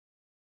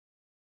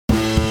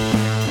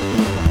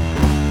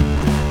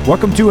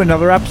Welcome to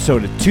another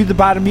episode of To the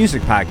Bottom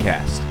Music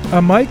Podcast.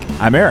 I'm Mike.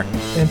 I'm Eric.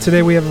 And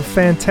today we have a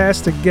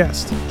fantastic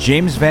guest.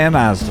 James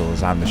VanOsdol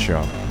is on the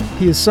show.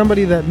 He is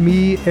somebody that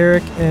me,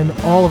 Eric, and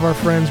all of our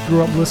friends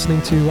grew up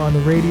listening to on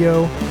the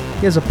radio.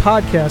 He has a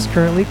podcast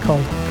currently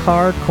called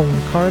Car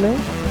Con Carne.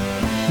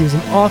 He's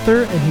an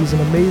author, and he's an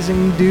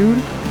amazing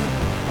dude.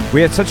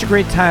 We had such a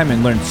great time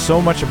and learned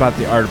so much about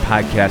the art of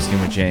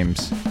podcasting with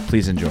James.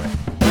 Please enjoy.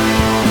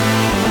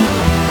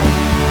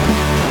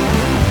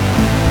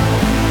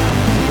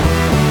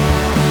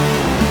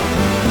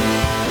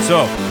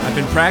 So, I've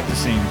been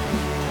practicing.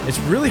 It's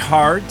really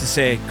hard to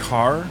say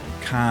car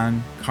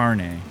con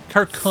carne.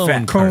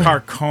 Carcone.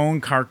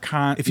 Carcone,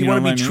 carcon. If you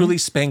want to be truly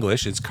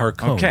Spanglish, it's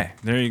carcone. Okay,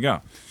 there you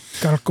go.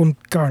 Car Con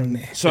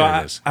Carne. So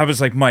I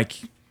was like, Mike,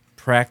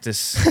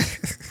 practice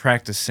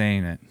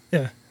saying it.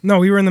 Yeah. No,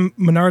 we were in the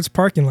Menards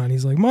parking lot.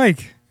 He's like,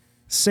 Mike,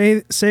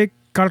 say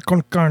Car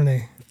Con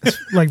Carne. It's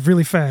like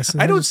really fast.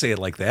 I don't say it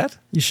like that.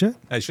 You should?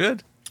 I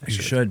should. You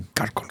should.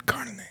 Car Con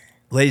Carne.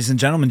 Ladies and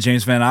gentlemen,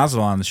 James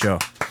VanOsdol on the show.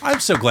 I'm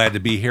so glad to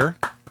be here.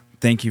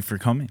 Thank you for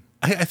coming.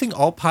 I think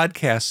all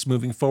podcasts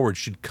moving forward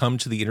should come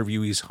to the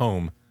interviewee's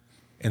home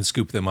and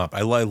scoop them up.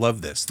 I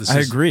love this. I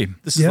agree.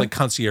 This is like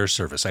concierge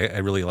service. I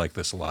really like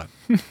this a lot.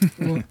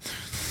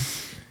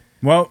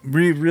 Well,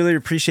 we really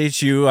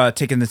appreciate you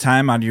taking the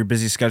time out of your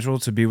busy schedule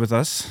to be with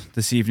us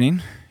this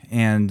evening.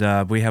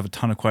 And we have a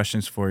ton of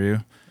questions for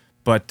you.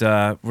 But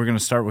we're going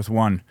to start with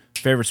one.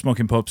 Favorite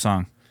Smoking Pope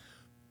song?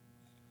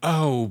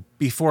 Oh,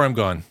 Before I'm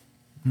Gone.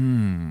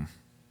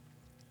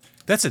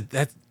 That's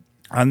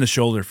On the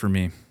Shoulder for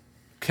me.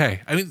 Okay.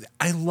 I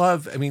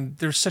mean,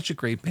 they're such a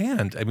great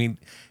band. I mean,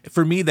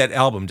 for me, that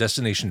album,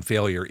 Destination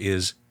Failure,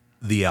 is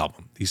the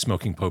album, the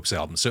Smoking Popes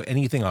album. So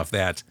anything off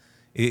that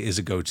is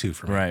a go-to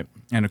for me. Right.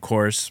 And of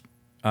course,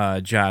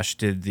 Josh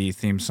did the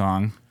theme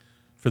song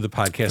For the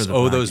podcast.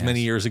 Those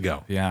many years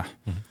ago. Yeah.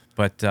 Mm-hmm.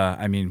 But,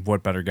 I mean,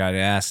 what better guy to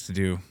ask to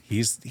do?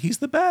 He's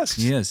the best.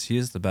 He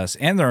is the best.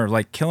 And they're,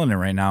 like, killing it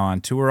right now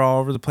on tour all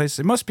over the place.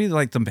 It must be,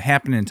 like, the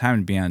happening time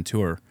to be on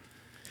tour.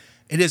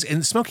 It is.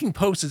 And Smoking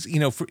Popes is,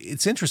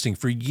 it's interesting.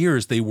 For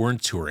years, they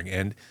weren't touring.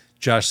 And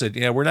Josh said,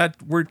 yeah,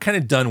 we're kind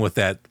of done with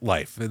that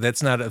life.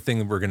 That's not a thing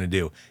that we're going to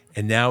do.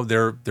 And now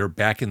they're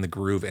back in the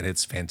groove, and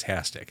it's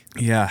fantastic.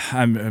 Yeah,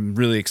 I'm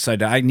really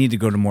excited. I need to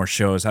go to more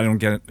shows. I don't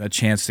get a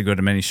chance to go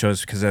to many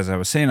shows because, as I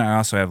was saying, I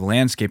also have a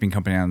landscaping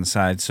company on the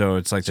side. So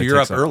it's like... So you're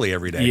up early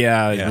every day.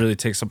 Yeah, it really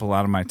takes up a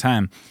lot of my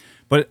time.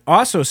 But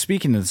also,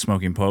 speaking of the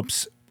Smoking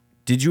Popes,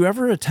 did you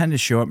ever attend a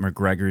show at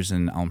McGregor's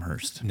in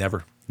Elmhurst?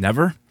 Never.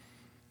 Never?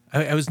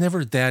 I was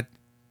never that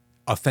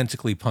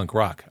authentically punk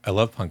rock. I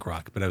love punk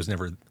rock, but I was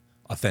never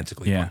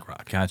authentically punk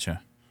rock.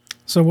 Gotcha.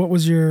 So what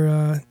was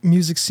your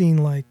music scene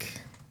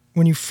like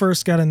when you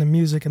first got into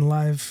music and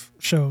live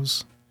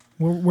shows?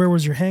 Where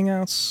was your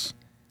hangouts?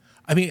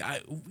 I mean,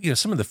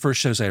 some of the first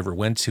shows I ever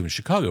went to in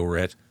Chicago were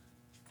at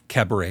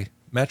Cabaret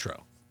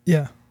Metro.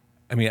 Yeah.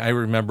 I mean, I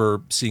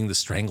remember seeing the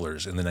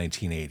Stranglers in the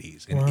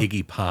 1980s and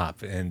Iggy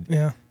Pop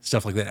and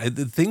stuff like that.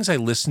 The things I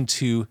listened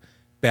to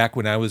back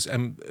when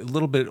I'm a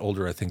little bit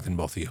older, I think, than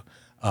both of you.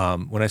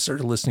 When I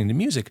started listening to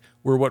music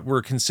were what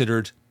were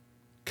considered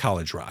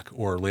college rock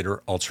or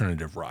later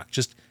alternative rock,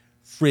 just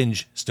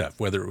fringe stuff,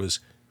 whether it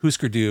was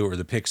Husker Du or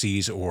the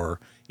Pixies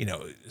or,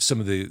 some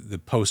of the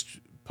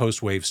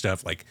post-wave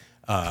stuff like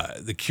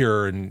The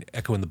Cure and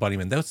Echo and the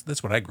Bunnymen.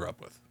 That's what I grew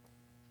up with.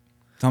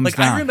 Thumbs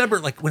down. I remember,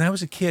 when I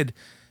was a kid,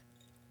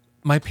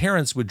 my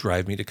parents would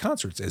drive me to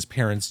concerts, as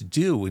parents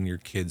do when your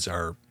kids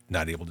are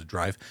not able to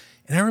drive.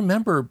 And I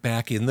remember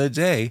back in the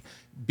day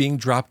being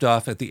dropped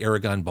off at the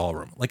Aragon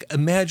Ballroom. Like,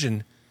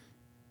 imagine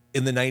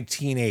in the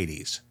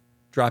 1980s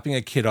dropping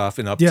a kid off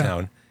in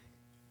Uptown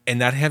and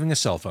not having a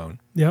cell phone.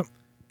 Yep.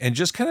 And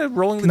just kind of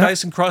rolling the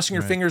dice and crossing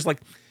your fingers like,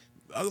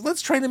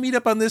 let's try to meet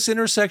up on this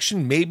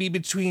intersection, maybe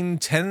between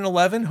 10 and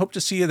 11. Hope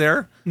to see you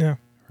there. Yeah.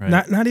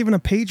 Right. Not even a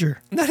pager.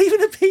 Not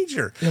even a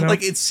pager.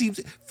 Like, it seems,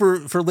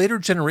 for later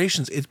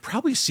generations, it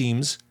probably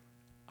seems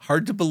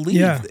hard to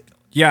believe.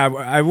 Yeah,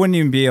 I wouldn't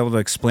even be able to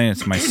explain it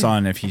to my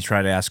son if he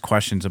tried to ask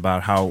questions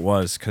about how it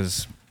was,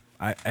 because,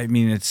 I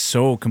mean, it's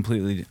so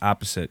completely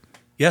opposite.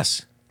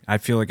 Yes. I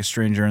feel like a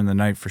stranger in the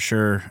night for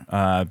sure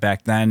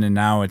back then, and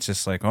now it's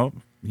just like,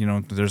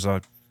 there's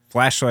a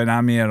flashlight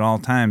on me at all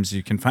times.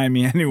 You can find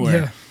me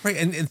anywhere. Yeah. Right,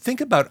 and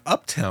think about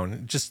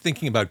Uptown, just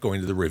thinking about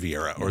going to the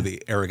Riviera or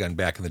the Aragon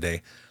back in the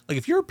day. Like,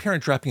 if you're a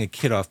parent dropping a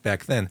kid off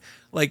back then,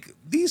 like,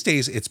 these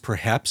days it's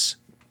perhaps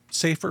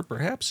safer,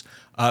 perhaps.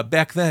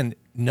 Back then,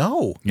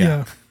 no.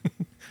 Yeah.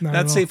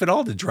 Not safe at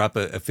all to drop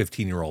a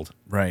 15-year-old.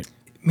 Right.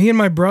 Me and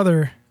my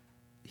brother,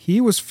 he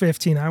was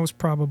 15. I was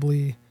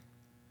probably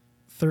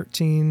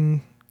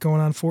 13,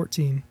 going on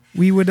 14.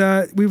 We would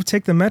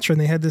take the Metro,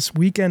 and they had this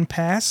weekend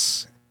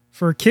pass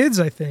for kids,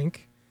 I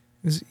think.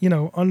 It was,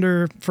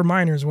 under, for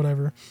minors,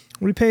 whatever.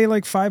 We pay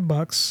like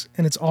 $5,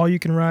 and it's all you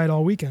can ride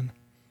all weekend.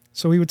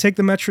 So we would take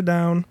the Metro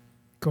down,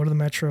 go to the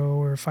Metro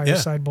or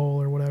Fireside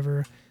Bowl or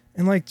whatever.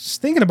 And like,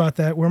 just thinking about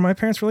that, where my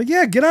parents were like,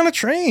 yeah, get on a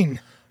train.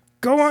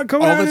 Go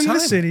down into the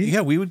city.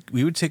 Yeah, we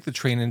would take the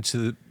train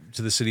into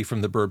to the city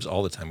from the burbs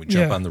all the time. We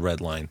jump on the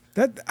red line.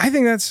 I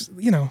think that's,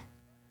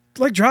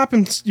 like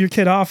dropping your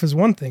kid off is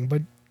one thing,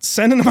 but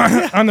sending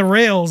them on the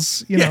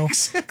rails,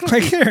 exactly.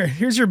 like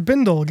here's your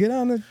bindle. Get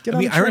on the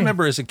train. I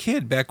remember as a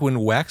kid back when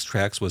Wax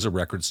Trax was a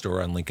record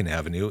store on Lincoln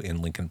Avenue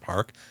in Lincoln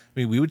Park.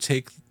 We would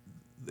take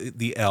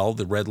the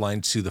red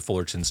line to the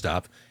Fullerton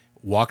stop,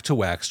 walk to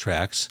Wax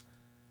Trax,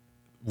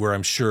 where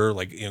I'm sure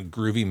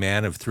groovy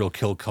man of Thrill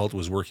Kill Cult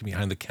was working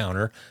behind the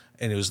counter,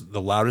 and it was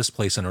the loudest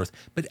place on earth.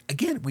 But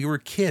again, we were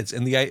kids,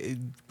 and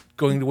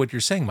going to what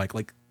you're saying, Mike,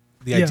 like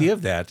the idea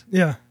of that.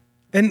 Yeah.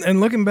 And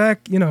looking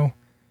back,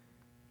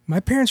 my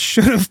parents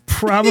should have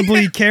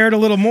probably cared a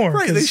little more.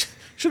 Right. They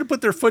should have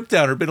put their foot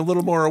down or been a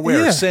little more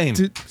aware. Yeah, Same.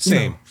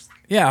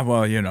 Yeah,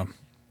 well,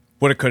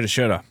 woulda, coulda,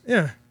 shoulda.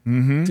 Yeah.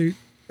 Mm-hmm. Dude,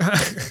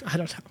 I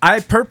don't know. I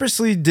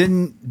purposely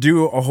didn't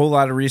do a whole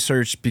lot of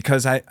research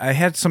because I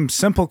had some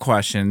simple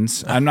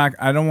questions. I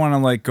don't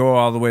want to go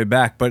all the way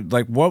back, but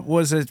what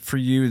was it for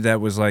you that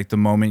was the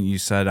moment you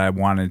said I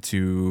wanted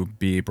to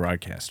be a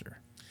broadcaster?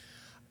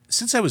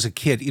 Since I was a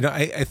kid,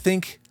 I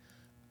think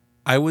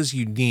I was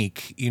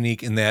unique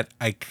in that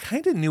I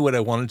kind of knew what I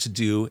wanted to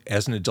do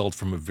as an adult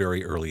from a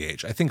very early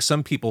age. I think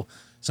some people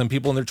in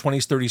their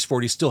 20s, 30s,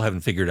 40s still haven't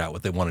figured out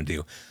what they want to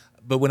do.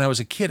 But when I was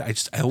a kid,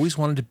 I always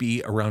wanted to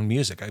be around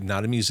music. I'm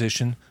not a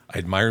musician. I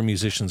admire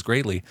musicians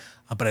greatly,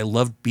 but I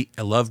love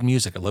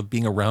music. I love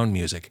being around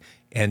music.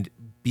 And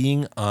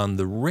being on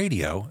the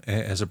radio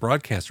as a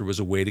broadcaster was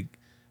a way to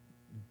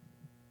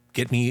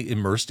get me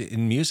immersed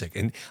in music.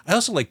 And I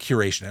also like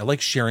curation. I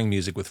like sharing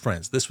music with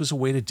friends. This was a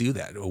way to do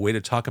that, a way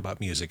to talk about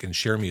music and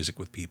share music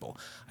with people.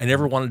 I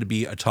never wanted to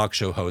be a talk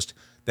show host.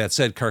 That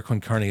said, Car Con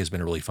Carne has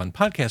been a really fun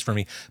podcast for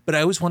me, but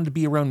I always wanted to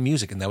be around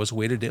music, and that was a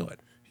way to do it.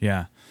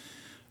 Yeah.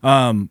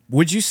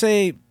 Would you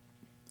say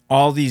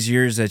all these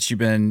years that you've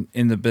been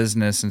in the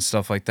business and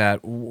stuff like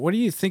that, what do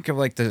you think of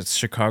the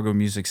Chicago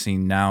music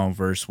scene now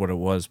versus what it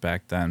was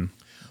back then?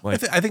 I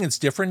think it's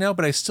different now,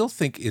 but I still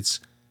think it's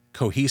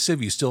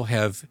cohesive. You still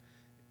have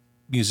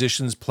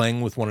musicians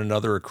playing with one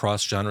another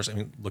across genres. I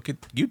mean, look at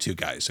you two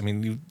guys. I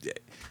mean,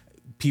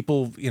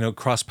 people,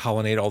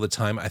 cross-pollinate all the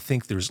time. I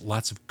think there's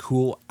lots of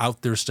cool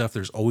out there stuff.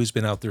 There's always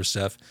been out there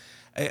stuff.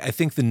 I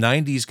think the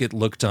 90s get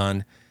looked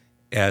on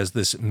as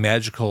this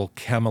magical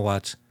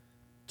Camelot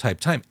type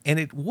time. And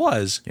it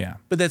was. Yeah.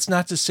 But that's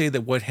not to say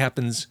that what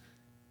happens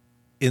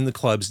in the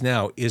clubs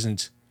now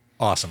isn't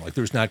awesome.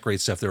 There's not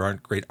great stuff. There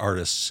aren't great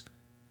artists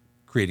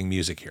creating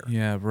music here.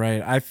 Yeah,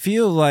 right. I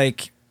feel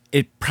like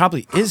it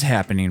probably is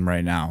happening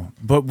right now,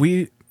 but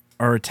we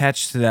are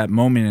attached to that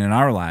moment in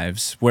our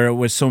lives where it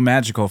was so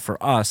magical for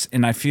us.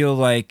 And I feel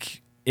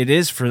like it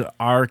is for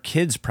our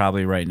kids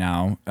probably right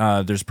now.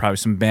 There's probably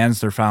some bands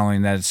they're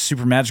following that is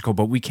super magical,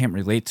 but we can't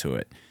relate to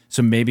it.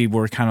 So maybe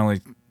we're kind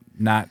of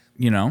not,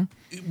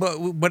 But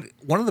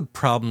one of the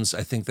problems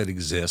I think that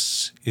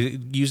exists,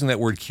 using that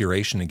word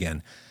curation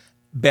again,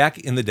 back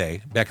in the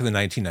day, back in the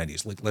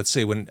 1990s, let's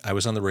say when I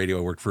was on the radio,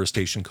 I worked for a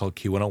station called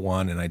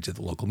Q101 and I did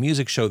the local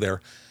music show there.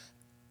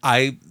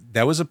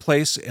 That was a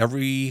place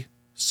every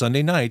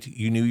Sunday night,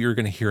 you knew you were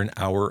going to hear an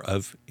hour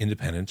of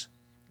independent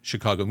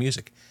Chicago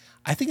music.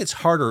 I think it's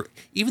harder,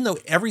 even though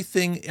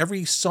everything,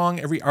 every song,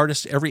 every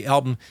artist, every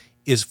album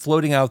is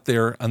floating out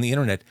there on the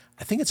internet.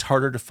 I think it's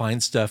harder to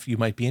find stuff you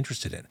might be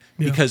interested in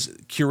because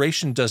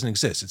curation doesn't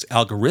exist. It's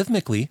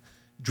algorithmically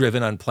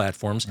driven on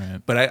platforms,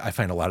 right. But I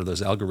find a lot of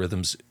those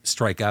algorithms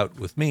strike out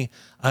with me.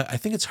 I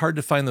think it's hard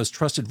to find those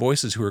trusted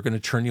voices who are going to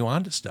turn you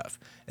on to stuff.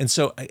 And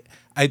so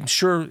I'm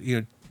sure,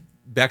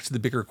 back to the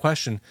bigger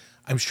question,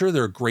 I'm sure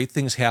there are great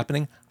things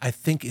happening. I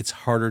think it's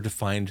harder to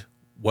find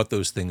what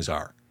those things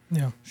are.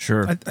 Yeah,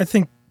 sure. I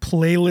think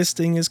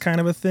playlisting is kind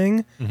of a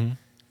thing.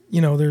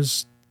 Mm-hmm.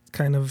 There's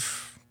kind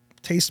of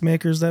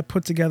tastemakers that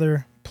put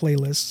together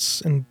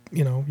playlists and,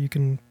 you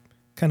can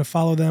kind of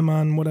follow them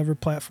on whatever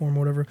platform,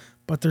 whatever.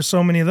 But there's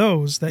so many of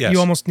those that you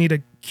almost need a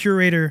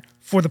curator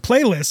for the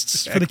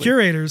playlists, for the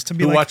curators to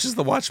be who watches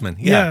the Watchmen.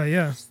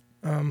 Yeah.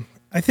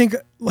 I think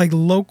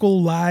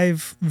local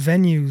live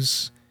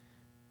venues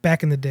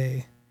back in the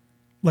day,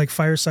 like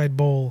Fireside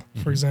Bowl,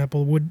 for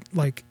example, would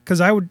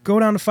because I would go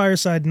down to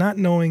Fireside not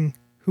knowing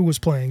who was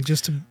playing,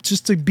 just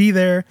to be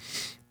there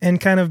and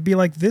kind of be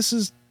like, this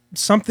is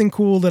something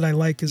cool that I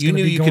like is going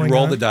to be going on. You could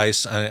roll the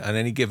dice on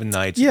any given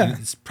night. Yeah.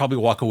 And probably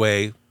walk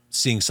away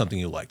seeing something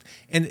you liked.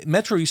 And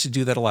Metro used to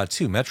do that a lot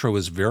too. Metro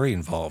was very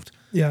involved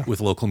with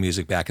local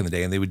music back in the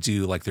day, and they would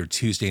do their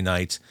Tuesday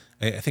night.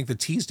 I think the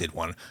Tees did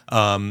one,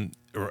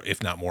 or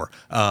if not more.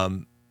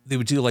 They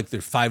would do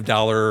their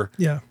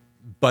 $5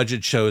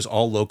 budget shows,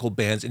 all local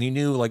bands, and you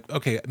knew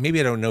okay, maybe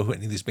I don't know who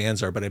any of these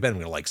bands are, but I bet I'm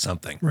going to like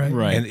something.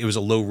 Right. And it was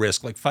a low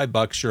risk,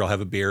 $5. Sure, I'll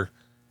have a beer.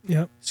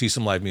 Yep. See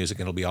some live music,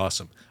 and it'll be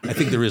awesome. I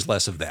think there is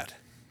less of that.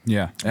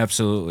 Yeah,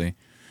 absolutely.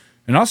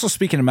 And also,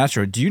 speaking of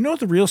Metro, do you know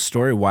the real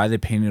story why they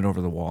painted over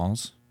the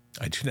walls?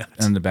 I do not.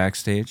 And the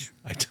backstage?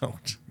 I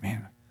don't.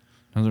 Man,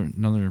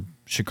 another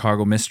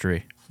Chicago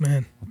mystery.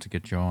 Man. I'll have to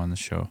get Joe on the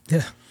show.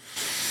 Yeah.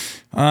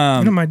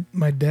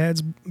 My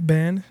dad's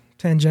band,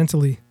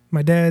 tangentially,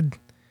 my dad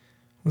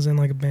was in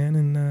a band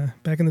in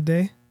back in the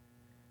day.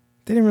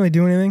 They didn't really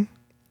do anything,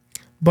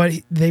 but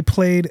they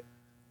played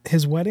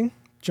his wedding,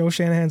 Joe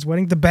Shanahan's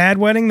wedding, the bad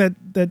wedding that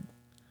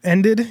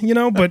ended,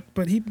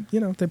 but he,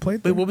 they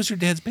played. Wait, what was your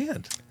dad's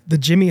band? The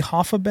Jimmy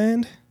Hoffa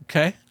Band.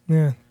 Okay.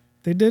 Yeah.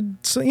 They did,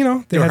 so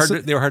they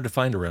were hard to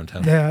find around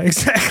town. Yeah,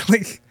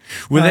 exactly.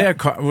 Were they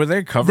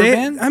a cover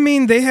band? I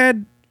mean, they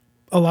had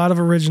a lot of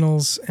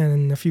originals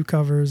and a few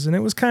covers, and it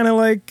was kind of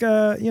like,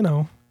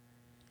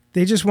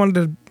 they just wanted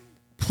to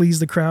please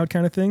the crowd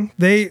kind of thing.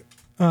 They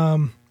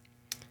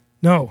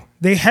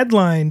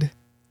headlined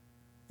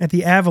at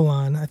the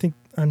Avalon, I think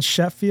on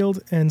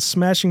Sheffield, and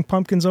Smashing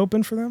Pumpkins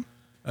opened for them.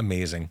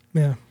 Amazing.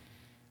 Yeah.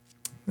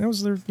 That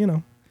was their,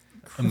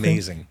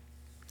 Amazing.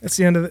 That's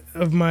the end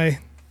of my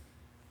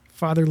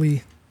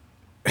fatherly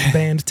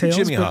band tales.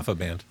 Jimmy Hoffa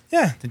Band.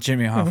 Yeah. The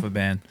Jimmy Hoffa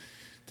Band.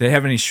 Do they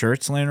have any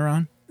shirts laying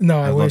around? No,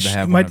 I wish. Love to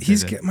have one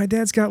My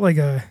dad's got like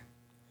a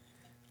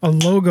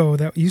logo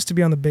that used to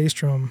be on the bass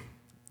drum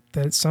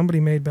that somebody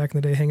made back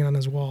in the day hanging on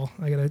his wall.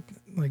 I gotta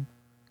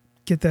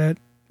get that,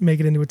 make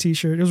it into a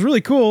t-shirt. It was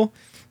really cool.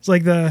 It's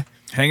like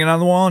hanging on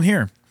the wall in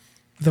here.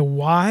 The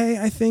Y,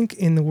 I think,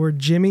 in the word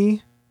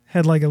Jimmy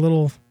had like a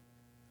little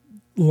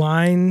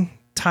line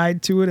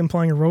tied to it,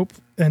 implying a rope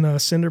and a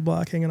cinder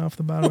block hanging off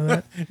the bottom of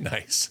that.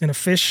 Nice. And a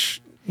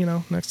fish,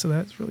 next to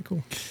that. It's really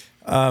cool.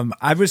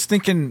 I was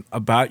thinking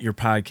about your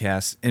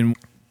podcast, and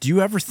do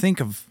you ever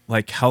think of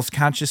like health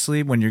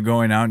consciously when you're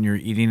going out and you're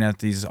eating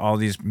at all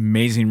these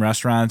amazing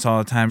restaurants all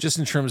the time? Just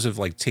in terms of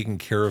like taking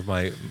care of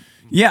my...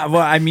 Yeah,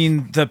 well, I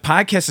mean, the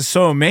podcast is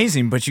so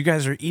amazing, but you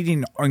guys are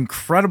eating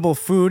incredible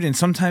food, and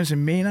sometimes it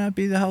may not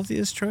be the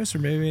healthiest choice, or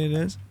maybe it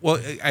is.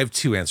 Well, I have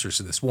two answers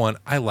to this. One,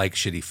 I like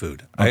shitty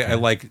food. Okay. I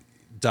like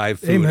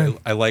dive food. Amen.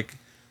 I like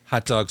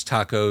hot dogs,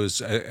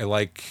 tacos. I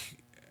like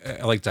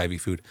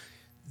divey food.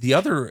 The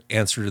other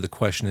answer to the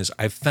question is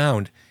I've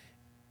found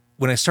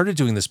when I started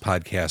doing this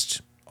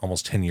podcast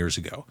almost 10 years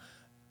ago,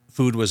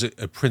 food was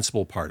a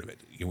principal part of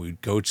it.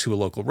 We'd go to a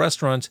local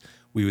restaurant.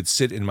 We would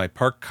sit in my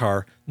parked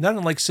car, not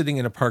unlike sitting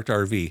in a parked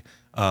RV,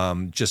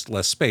 just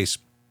less space.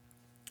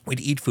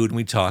 We'd eat food and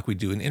we'd talk. We'd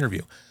do an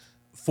interview.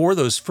 For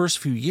those first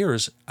few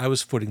years, I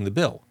was footing the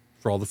bill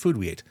for all the food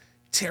we ate.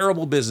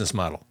 Terrible business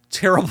model,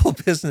 terrible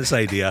business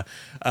idea,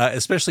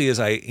 especially as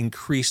I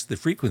increased the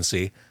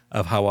frequency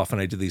of how often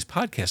I did these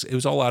podcasts. It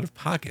was all out of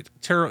pocket.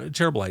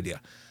 Terrible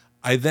idea.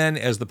 I then,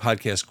 as the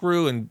podcast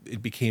grew and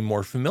it became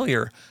more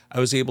familiar, I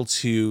was able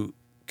to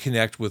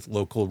connect with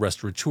local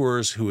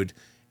restaurateurs who would,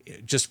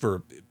 just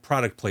for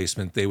product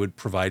placement, they would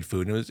provide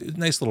food. And it was a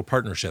nice little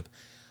partnership.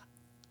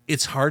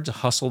 It's hard to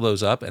hustle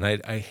those up, and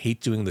I hate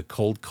doing the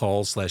cold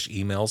calls /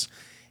 emails.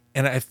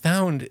 And I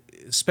found,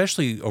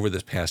 especially over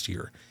this past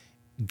year,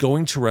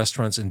 going to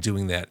restaurants and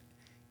doing that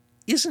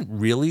isn't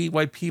really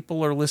why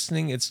people are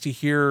listening. It's to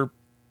hear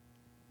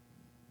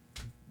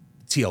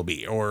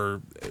TLB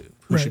or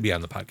who should be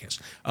on the podcast,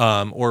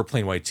 or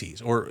Plain White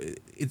Tees, or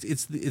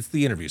it's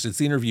the interviews, it's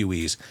the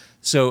interviewees.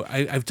 So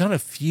I've done a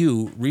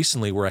few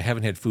recently where I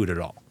haven't had food at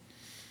all,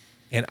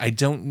 and I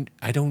don't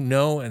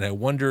know, and I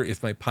wonder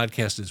if my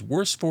podcast is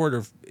worse for it or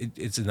if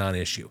it's a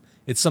non-issue.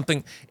 It's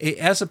something,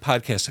 as a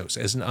podcast host,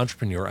 as an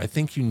entrepreneur, I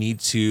think you need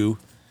to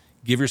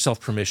give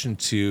yourself permission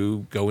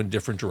to go in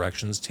different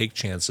directions, take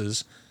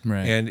chances,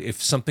 right. And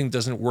if something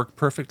doesn't work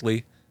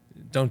perfectly,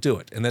 don't do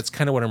it. And that's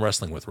kind of what I'm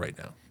wrestling with right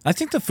now. I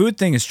think the food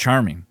thing is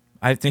charming.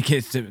 I think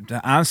it's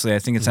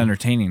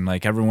entertaining.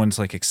 Like everyone's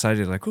like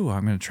excited, like, "Ooh,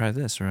 I'm going to try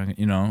this," or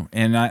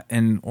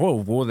and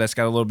whoa, that's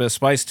got a little bit of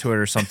spice to it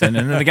or something.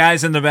 And then the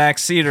guys in the back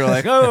seat are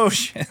like, "Oh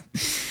shit."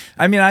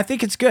 I mean, I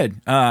think it's good.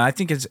 I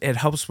think it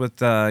helps with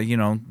the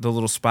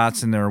little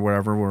spots in there or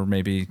whatever where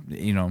maybe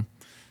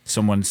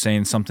someone's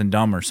saying something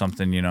dumb or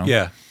something.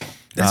 Yeah,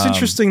 that's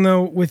interesting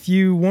though. With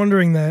you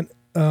wondering that,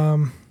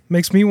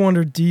 makes me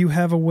wonder: do you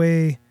have a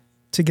way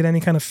to get any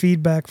kind of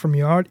feedback from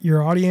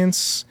your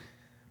audience?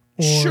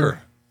 Or,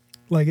 sure.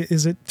 Like,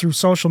 is it through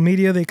social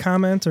media they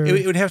comment? Or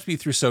it would have to be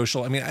through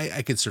social. I mean,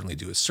 I could certainly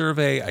do a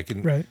survey. I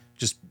can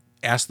just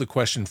ask the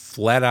question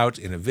flat out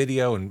in a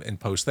video and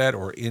post that,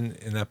 or in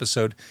an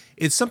episode.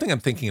 It's something I'm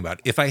thinking about.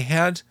 If I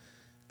had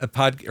a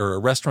pod or a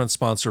restaurant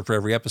sponsor for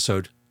every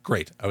episode,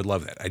 great. I would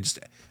love that.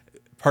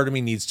 Part of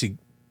me needs to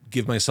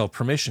give myself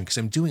permission, because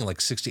I'm doing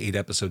like 6 to 8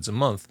 episodes a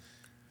month,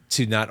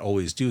 to not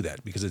always do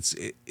that, because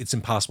it's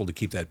impossible to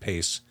keep that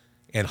pace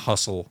and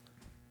hustle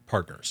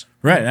partners.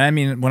 Right. I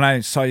mean, when I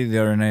saw you the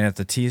other night at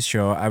the Tease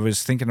show, I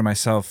was thinking to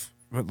myself,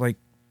 like,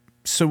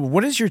 so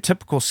what is your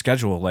typical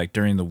schedule like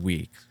during the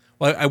week?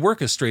 Well, I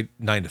work a straight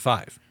 9 to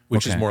 5,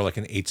 which is more like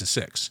an 8 to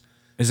 6.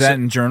 Is that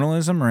in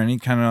journalism or any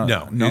kind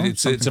of... No,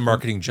 it's a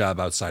marketing job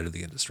outside of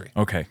the industry.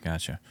 Okay,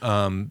 gotcha.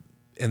 And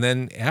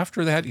then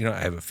after that, I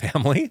have a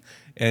family,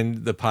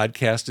 and the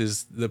podcast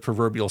is the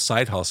proverbial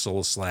side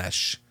hustle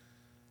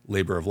 /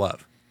 labor of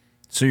love.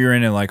 So you're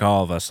in it like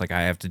all of us. Like,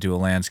 I have to do a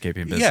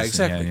landscaping business. Yeah,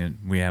 exactly. And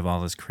we have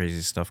all this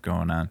crazy stuff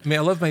going on. I mean,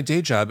 I love my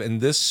day job,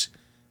 and this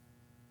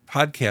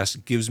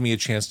podcast gives me a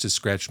chance to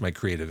scratch my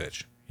creative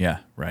itch. Yeah,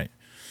 right.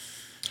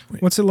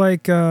 What's it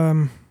like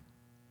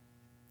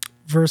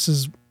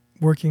versus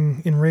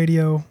working in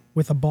radio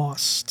with a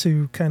boss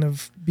to kind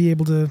of be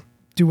able to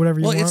do whatever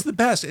you want. Well, it's the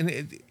best.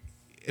 And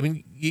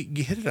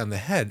you hit it on the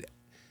head.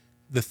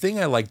 The thing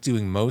I liked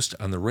doing most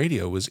on the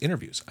radio was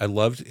interviews. I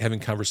loved having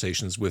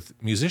conversations with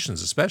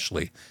musicians,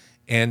 especially.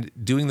 And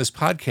doing this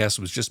podcast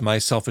was just my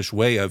selfish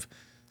way of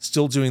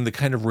still doing the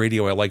kind of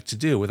radio I like to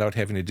do without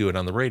having to do it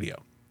on the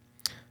radio.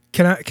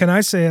 Can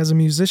I say, as a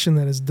musician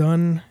that has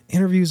done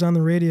interviews on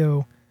the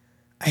radio,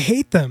 I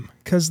hate them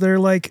because they're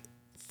like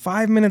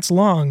 5 minutes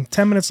long,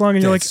 10 minutes long,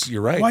 and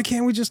you're right. Why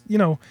can't we just,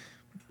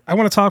 I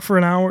want to talk for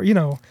an hour,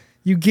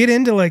 you get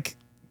into like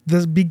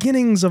the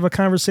beginnings of a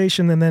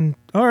conversation and then,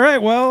 all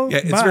right, well, yeah,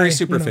 it's bye, very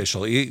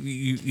superficial.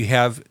 You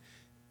have,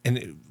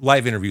 and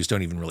live interviews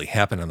don't even really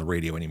happen on the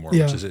radio anymore,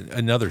 which is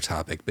another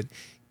topic. But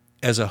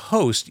as a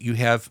host, you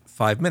have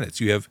 5 minutes.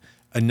 You have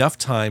enough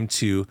time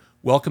to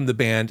welcome the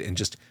band and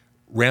just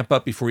ramp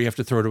up before you have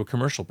to throw to a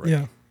commercial break.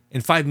 Yeah.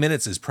 And 5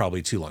 minutes is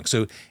probably too long.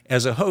 So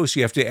as a host,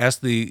 you have to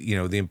ask the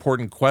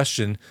important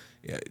question.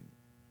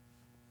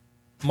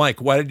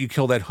 Mike, why did you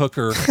kill that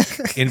hooker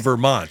in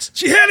Vermont?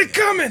 She had it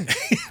coming.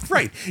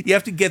 Right. You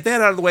have to get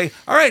that out of the way.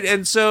 All right.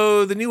 And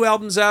so the new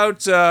album's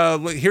out.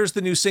 Here's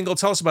the new single.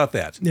 Tell us about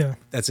that. Yeah.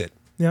 That's it.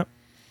 Yeah.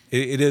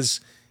 It's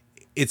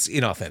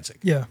inauthentic.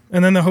 Yeah.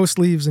 And then the host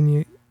leaves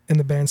and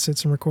the band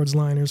sits and records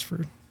liners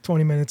for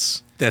 20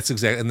 minutes. That's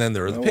exactly. And then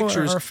there are the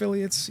pictures. Our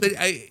affiliates. But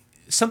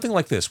something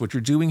like this, what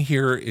you're doing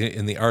here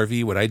in the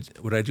RV, what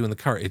I do in the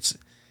car, it's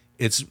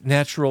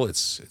natural.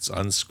 It's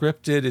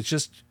unscripted. It's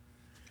just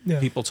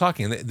people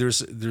talking.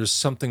 There's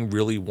something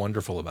really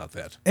wonderful about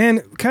that.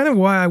 And kind of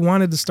why I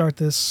wanted to start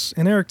this,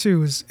 and Eric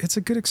too, is it's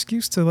a good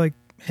excuse to like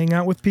hang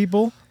out with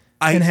people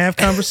and have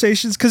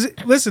conversations. Because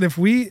listen, if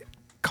we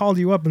called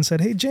you up and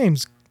said, "Hey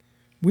James,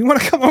 we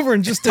want to come over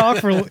and just talk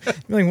for," you're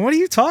like, what are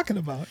you talking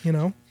about?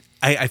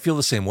 I feel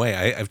the same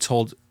way. I've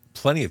told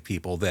plenty of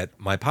people that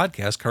my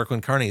podcast, Carco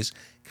and Carney, is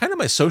kind of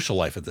my social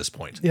life at this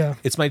point. Yeah,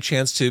 it's my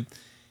chance to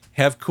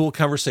have cool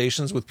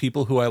conversations with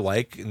people who I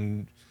like,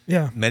 and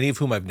many of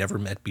whom I've never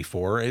met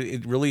before.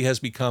 It really has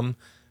become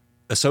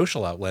a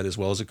social outlet as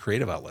well as a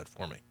creative outlet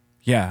for me.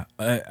 Yeah,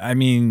 I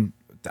mean,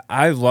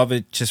 I love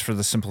it just for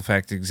the simple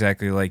fact,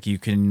 exactly like you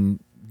can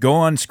go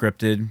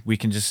unscripted. We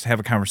can just have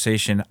a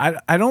conversation.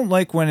 I don't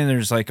like when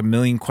there's like a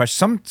million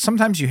questions.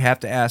 Sometimes you have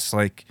to ask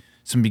like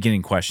some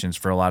beginning questions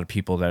for a lot of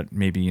people that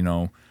maybe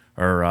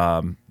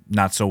are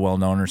not so well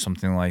known or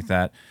something like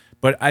that.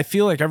 But I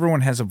feel like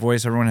everyone has a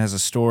voice, everyone has a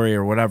story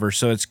or whatever.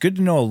 So it's good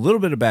to know a little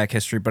bit of back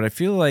history. But I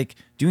feel like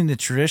doing the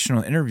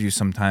traditional interview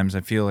sometimes,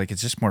 I feel like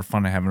it's just more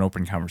fun to have an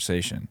open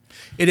conversation.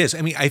 It is.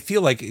 I mean, I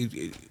feel like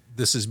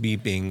this is me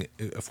being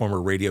a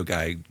former radio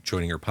guy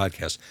joining your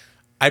podcast.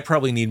 I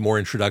probably need more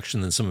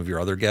introduction than some of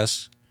your other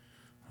guests.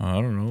 I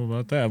don't know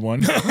about that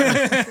one.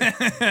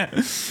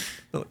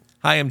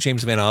 Hi, I'm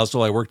James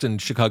VanOsdol. I worked in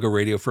Chicago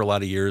radio for a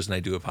lot of years, and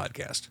I do a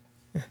podcast.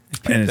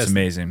 And it's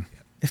amazing.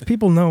 If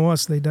people know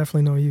us, they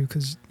definitely know you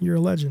because you're a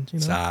legend.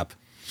 Stop.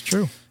 It's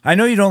true. I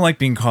know you don't like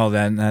being called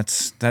that, and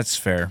that's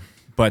fair.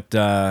 But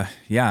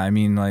I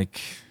mean,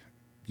 like,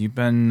 you've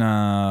been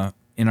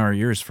in our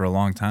ears for a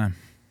long time.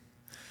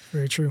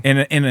 Very true. In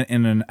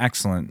an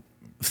excellent,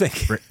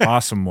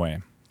 awesome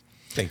way.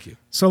 Thank you.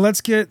 So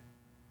let's get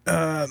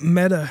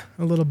meta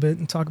a little bit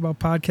and talk about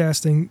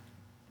podcasting.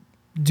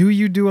 Do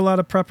you do a lot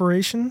of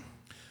preparation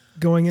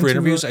going into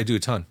interviews? I do a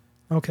ton.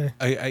 Okay.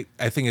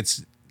 I think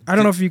it's. I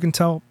don't know if you can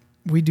tell.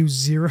 We do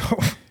zero.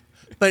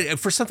 But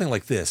for something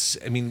like this,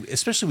 I mean,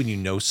 especially when you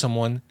know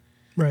someone,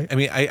 right? I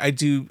mean, I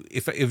do.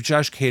 If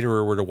Josh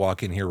Caterer were to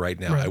walk in here right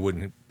now, I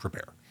wouldn't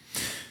prepare.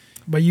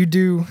 But you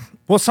do.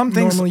 Well, some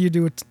things normally you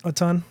do a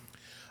ton.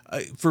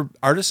 For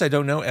artists, I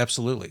don't know.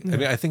 Absolutely. Yeah. I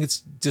mean, I think it's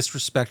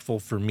disrespectful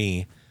for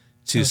me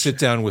to sit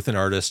down with an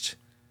artist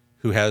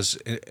who has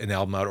an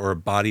album out or a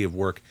body of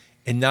work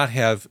and not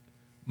have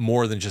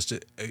more than just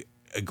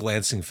a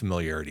glancing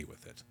familiarity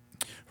with it.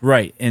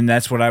 Right. And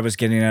that's what I was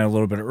getting at a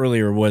little bit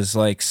earlier was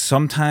like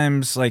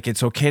sometimes like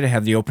it's okay to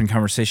have the open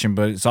conversation,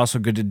 but it's also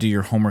good to do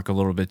your homework a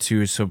little bit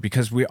too. So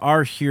because we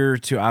are here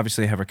to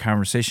obviously have a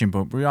conversation,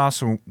 but we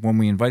also, when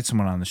we invite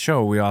someone on the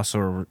show,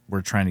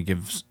 we're trying to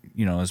give,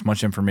 as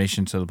much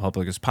information to the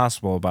public as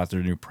possible about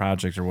their new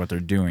project or what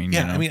they're doing.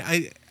 Yeah. I mean,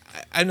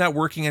 I'm not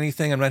working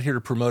anything. I'm not here to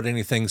promote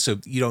anything. So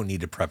you don't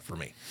need to prep for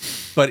me.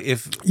 But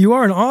if you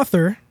are an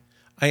author,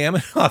 I am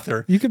an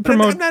author. You can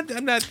promote.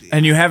 I'm not.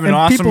 And you have an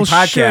awesome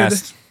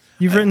podcast.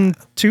 You've written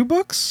 2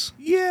 books?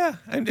 Yeah.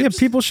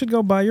 People should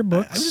go buy your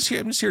books.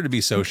 I'm just here to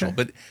be social. Okay.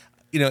 But,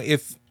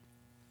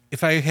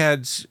 if I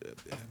had,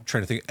 I'm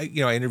trying to think,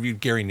 I interviewed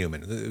Gary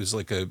Newman. It was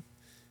like a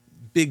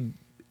big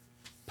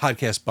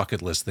podcast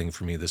bucket list thing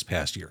for me this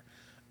past year.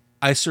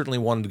 I certainly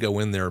wanted to go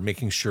in there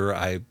making sure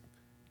I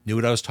knew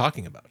what I was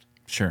talking about.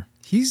 Sure.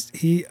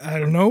 I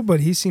don't know,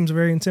 but he seems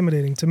very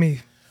intimidating to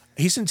me.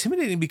 He's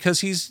intimidating because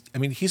he's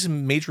a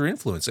major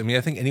influence. I mean,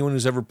 I think anyone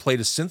who's ever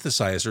played a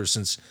synthesizer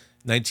since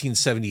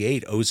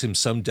 1978 owes him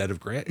some debt of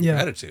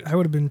gratitude. I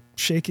would have been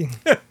shaking,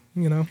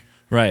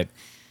 Right.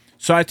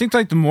 So I think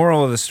like the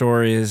moral of the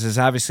story is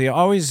obviously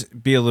always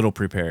be a little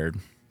prepared.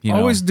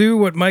 Always do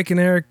what Mike and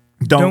Eric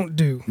don't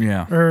do.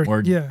 Yeah.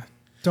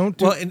 Don't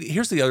do. Well, and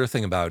here's the other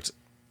thing about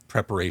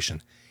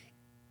preparation.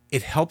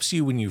 It helps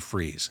you when you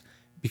freeze,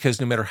 because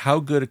no matter how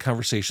good a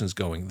conversation is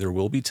going, there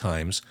will be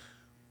times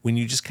when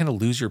you just kind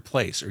of lose your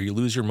place or you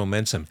lose your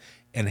momentum,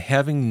 and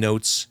having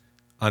notes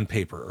on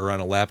paper or on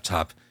a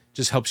laptop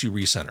just helps you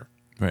recenter.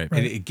 Right.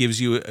 And it gives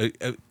you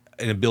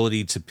an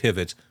ability to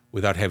pivot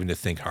without having to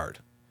think hard.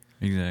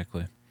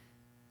 Exactly.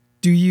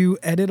 Do you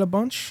edit a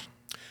bunch?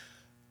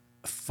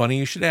 Funny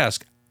you should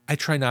ask. I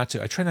try not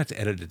to. I try not to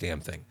edit a damn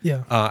thing.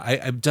 Yeah.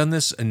 I've done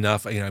this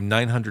enough. I'm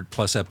 900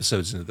 plus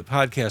episodes into the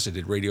podcast. I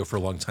did radio for a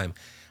long time.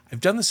 I've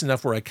done this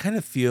enough where I kind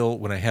of feel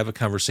when I have a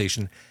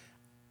conversation,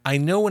 I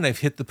know when I've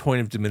hit the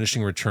point of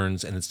diminishing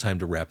returns and it's time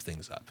to wrap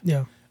things up.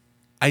 Yeah.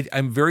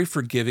 I'm very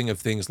forgiving of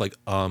things like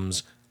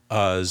ums,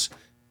 uhs,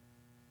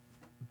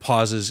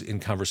 pauses in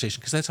conversation,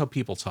 because that's how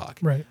people talk.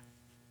 Right.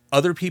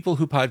 Other people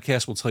who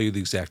podcast will tell you the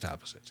exact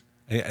opposite.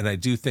 And I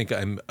do think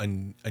I'm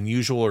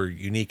unusual or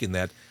unique in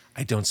that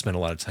I don't spend a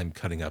lot of time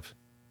cutting up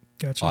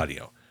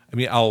audio. I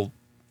mean, I'll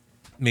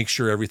make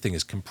sure everything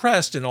is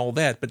compressed and all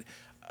that, but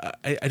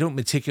I don't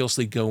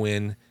meticulously go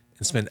in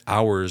and spend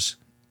hours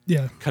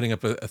cutting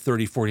up a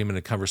 30,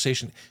 40-minute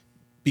conversation,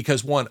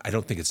 because one, I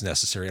don't think it's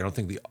necessary. I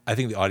think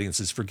the audience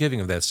is forgiving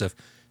of that stuff.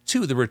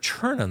 Two, the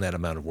return on that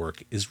amount of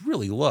work is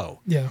really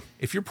low. Yeah.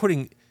 If you're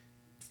putting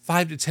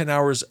 5 to 10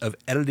 hours of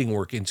editing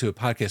work into a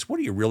podcast, what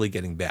are you really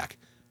getting back?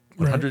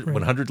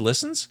 100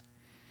 listens?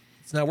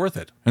 It's not worth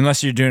it.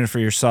 Unless you're doing it for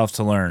yourself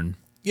to learn.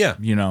 Yeah.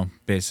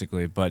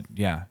 Basically. But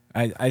yeah,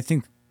 I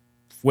think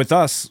with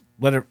us,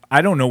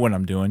 I don't know what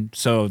I'm doing.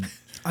 So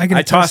I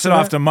toss it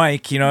off to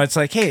Mike. It's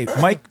like, hey,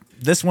 Mike,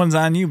 this one's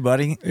on you,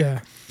 buddy.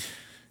 Yeah.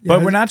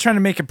 But we're not trying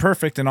to make it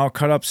perfect and all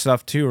cut up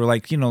stuff too. Or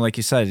like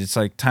you said, it's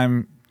like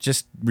time,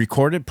 just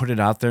record it, put it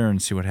out there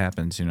and see what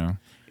happens,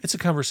 It's a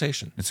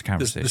conversation. It's a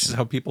conversation. This is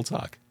how people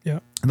talk. Yeah.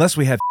 Unless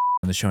we have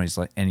on the show, he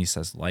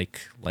says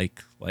like.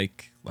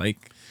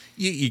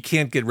 You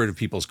can't get rid of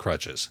people's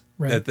crutches,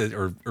 right?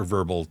 Or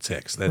verbal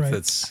tics.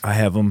 That's I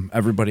have them.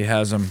 Everybody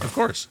has them. Of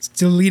course. It's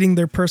deleting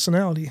their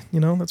personality.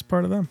 That's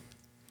part of them.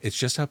 It's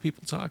just how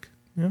people talk.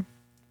 Yeah.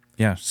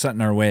 Yeah, set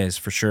in our ways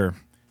for sure.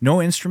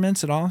 No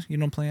instruments at all? You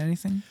don't play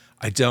anything?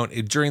 I don't.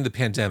 During the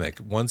pandemic,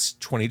 once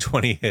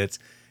 2020 hit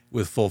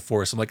with full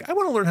force, I'm like, I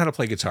want to learn how to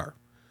play guitar.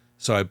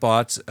 So I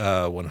bought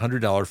a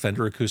 $100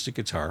 Fender acoustic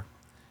guitar,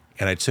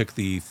 and I took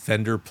the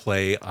Fender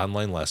Play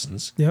online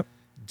lessons. Yep.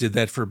 Did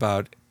that for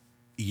about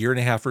a year and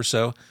a half or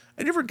so.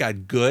 I never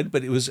got good,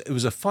 but it was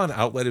a fun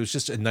outlet. It was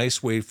just a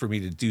nice way for me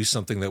to do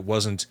something that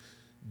wasn't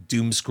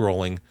doom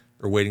scrolling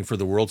or waiting for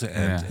the world to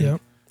end. Yeah.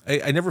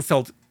 Yep. I never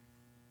felt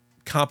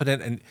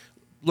competent, and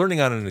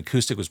learning on an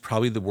acoustic was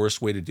probably the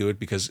worst way to do it,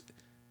 because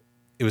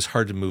it was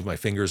hard to move my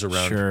fingers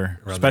around. Sure.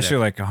 Especially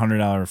like a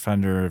 $100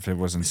 Fender, if it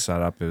wasn't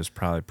set up, it was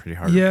probably pretty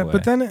hard to play. Yeah,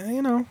 but then,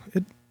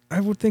 I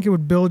would think it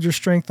would build your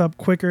strength up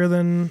quicker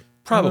than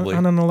probably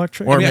on an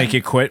electric. Or make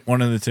you quit,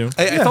 one of the two.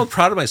 I felt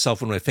proud of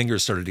myself when my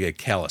fingers started to get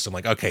callous. I'm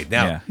like, okay,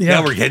 now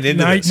we're getting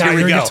into this. Here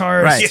we go.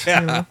 Guitarist, right.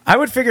 Yeah. I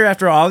would figure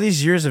after all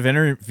these years of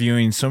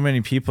interviewing so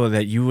many people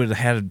that you would have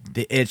had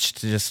the itch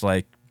to just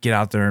like get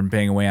out there and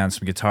bang away on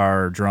some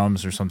guitar or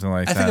drums or something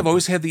like that. I think I've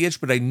always had the itch,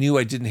 but I knew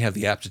I didn't have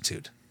the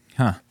aptitude.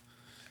 Huh.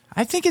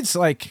 I think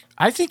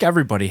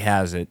everybody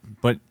has it,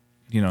 but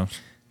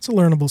it's a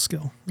learnable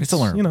skill. It's a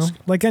learnable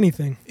skill. Like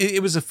anything.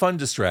 It was a fun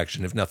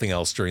distraction, if nothing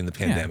else, during the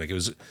pandemic. Yeah. It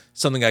was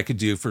something I could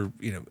do for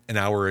an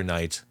hour a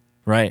night.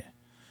 Right.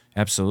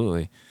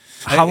 Absolutely.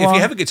 If you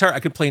have a guitar, I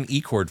could play an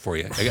E chord for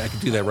you. I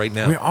could do that right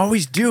now. We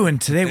always do, and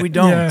today we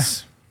don't.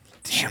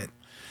 Yeah.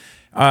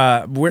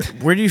 Damn.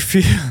 Where do you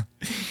feel?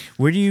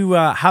 Where do you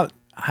how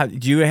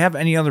do you have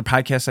any other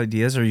podcast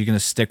ideas, or are you going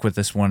to stick with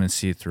this one and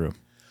see it through?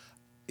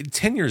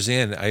 10 years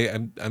in,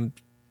 I'm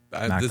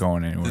not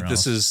going anywhere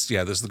this else. This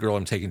is the girl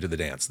I'm taking to the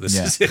dance. This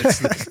is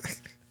it.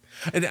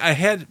 And I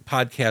had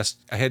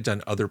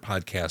done other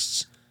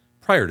podcasts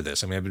prior to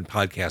this. I mean, I've been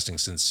podcasting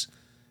since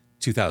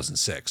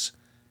 2006.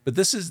 But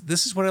this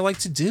is what I like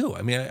to do.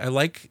 I mean, I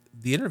like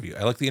the interview.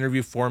 I like the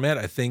interview format.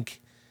 I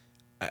think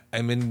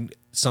I'm in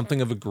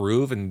something of a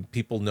groove, and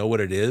people know what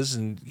it is.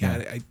 And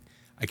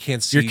I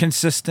can't see. You're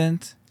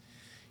consistent.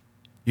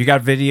 You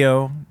got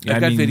video. I've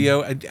got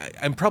video.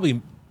 I'm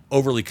probably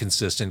overly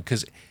consistent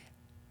because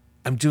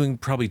I'm doing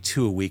probably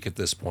 2 a week at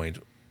this point.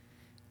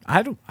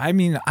 I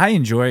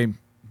enjoy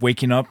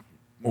waking up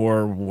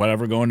or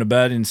whatever, going to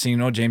bed and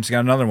seeing, James got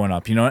another one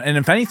up, And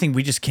if anything,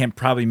 we just can't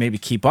probably maybe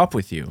keep up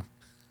with you.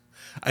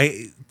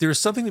 There's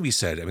something to be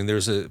said. I mean,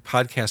 there's a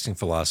podcasting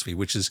philosophy,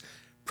 which is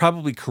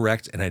probably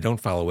correct, and I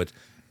don't follow it,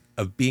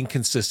 of being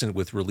consistent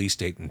with release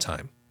date and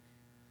time.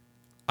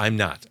 I'm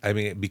not. I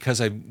mean,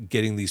 because I'm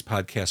getting these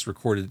podcasts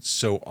recorded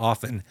so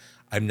often,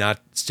 I'm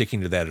not sticking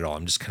to that at all.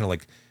 I'm just kind of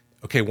like,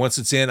 okay, once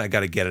it's in, I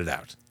got to get it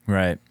out.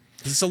 Right.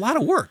 It's a lot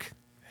of work.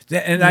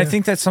 And I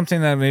think that's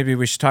something that maybe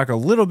we should talk a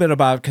little bit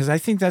about, because I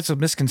think that's a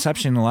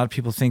misconception. A lot of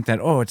people think that,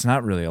 it's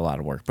not really a lot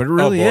of work, but it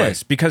really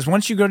is. Because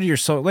once you go to your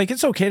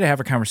it's okay to have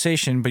a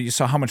conversation, but you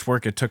saw how much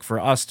work it took for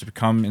us to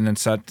come and then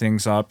set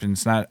things up, and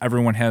it's not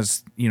everyone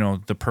has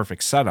the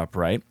perfect setup,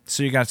 right?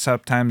 So you got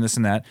setup time, this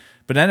and that.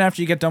 But then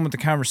after you get done with the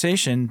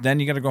conversation, then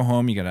you got to go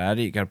home, you got to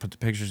edit, you got to put the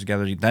pictures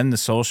together, then the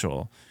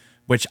social,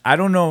 which I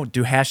don't know.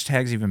 Do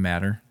hashtags even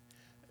matter?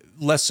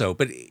 Less so,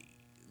 but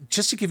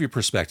just to give you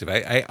perspective,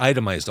 I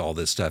itemized all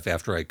this stuff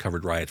after I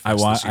covered Riot Fest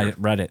this year. I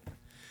read it.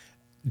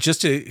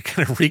 Just to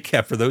kind of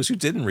recap for those who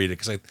didn't read it,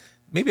 because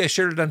maybe I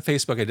shared it on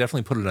Facebook. I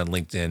definitely put it on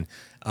LinkedIn.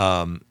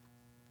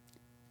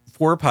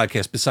 For a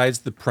podcast, besides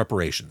the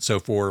preparation. So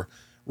for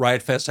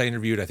Riot Fest, I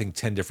interviewed, I think,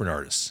 10 different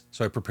artists.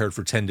 So I prepared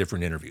for 10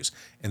 different interviews.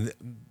 And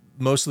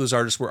most of those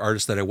artists were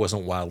artists that I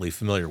wasn't wildly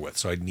familiar with.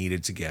 So I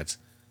needed to get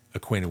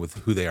acquainted with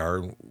who they are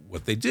and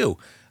what they do.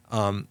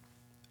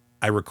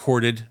 I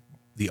recorded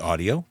the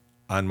audio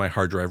on my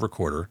hard drive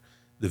recorder,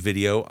 the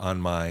video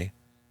on my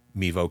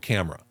Mevo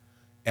camera.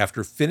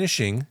 After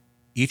finishing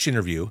each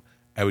interview,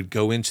 I would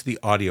go into the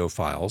audio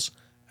files.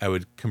 I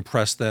would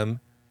compress them,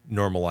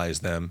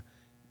 normalize them,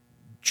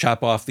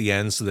 chop off the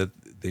ends so that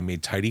they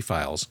made tidy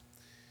files.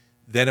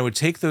 Then I would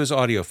take those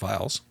audio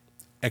files,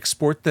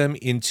 export them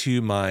into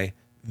my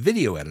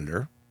video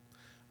editor.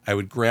 I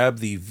would grab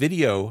the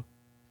video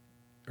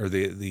or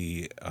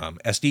the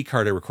SD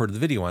card I recorded the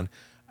video on.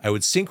 I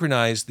would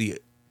synchronize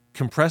the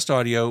compressed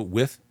audio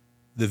with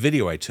the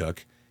video I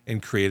took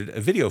and created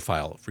a video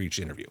file for each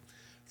interview.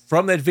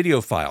 From that video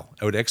file,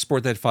 I would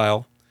export that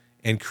file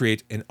and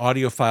create an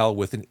audio file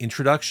with an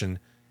introduction,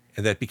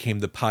 and that became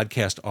the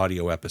podcast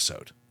audio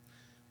episode.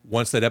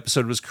 Once that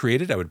episode was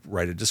created, I would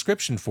write a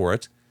description for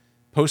it,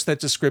 post that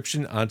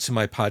description onto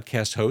my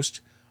podcast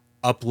host,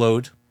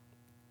 upload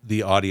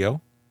the audio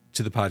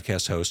to the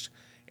podcast host,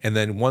 and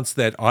then once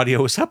that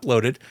audio was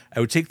uploaded, I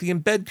would take the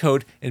embed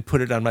code and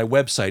put it on my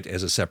website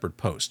as a separate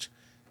post.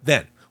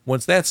 Then,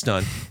 once that's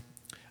done,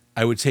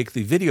 I would take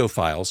the video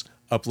files,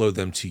 upload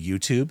them to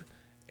YouTube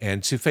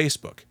and to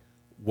Facebook.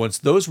 Once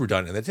those were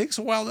done, and that takes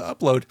a while to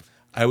upload,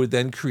 I would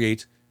then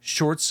create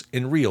shorts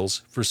and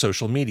reels for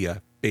social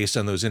media based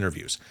on those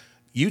interviews.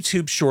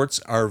 YouTube shorts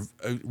are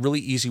a really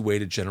easy way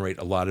to generate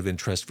a lot of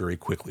interest very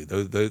quickly.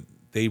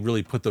 They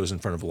really put those in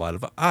front of a lot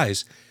of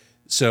eyes.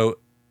 So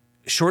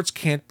shorts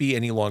can't be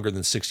any longer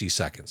than 60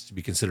 seconds to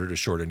be considered a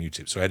short on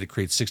YouTube. So I had to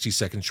create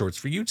 60-second shorts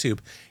for YouTube.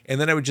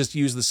 And then I would just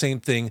use the same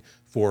thing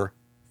for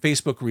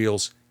Facebook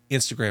Reels,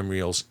 Instagram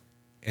Reels,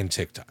 and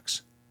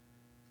TikToks.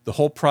 The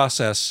whole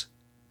process,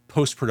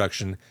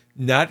 post-production,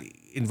 not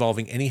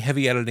involving any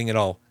heavy editing at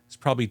all, is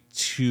probably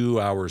 2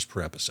 hours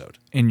per episode.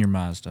 In your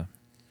Mazda.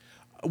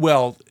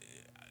 Well,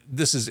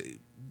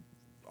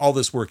 all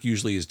this work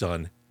usually is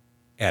done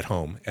at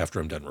home after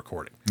I'm done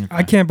recording. Okay.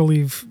 I can't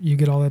believe you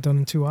get all that done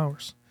in 2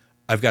 hours.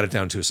 I've got it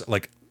down to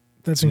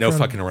that's no incredible.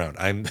 fucking around.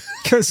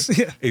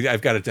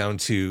 I've got it down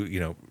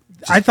to,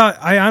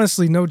 I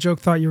honestly, no joke,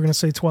 thought you were going to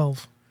say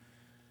 12.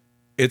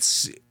 And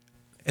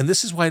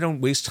this is why I don't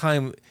waste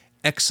time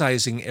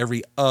excising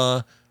every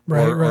or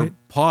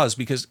pause,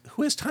 because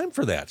who has time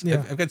for that?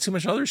 Yeah. I've got too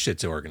much other shit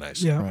to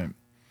organize. Yeah. Right.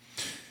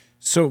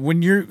 So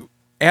when you're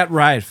at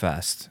Riot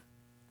Fest,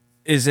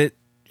 it's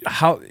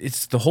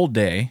the whole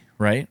day,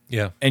 right?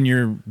 Yeah. And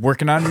you're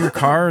working on your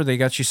car, or they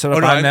got you set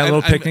up on that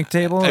little picnic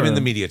table? I'm in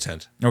the media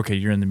tent. Okay,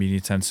 you're in the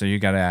media tent, so you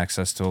got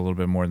access to a little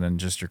bit more than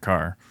just your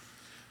car.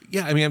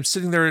 Yeah, I mean, I'm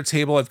sitting there at a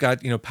table. I've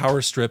got,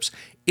 power strips.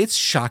 It's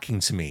shocking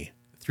to me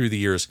through the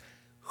years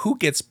who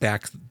gets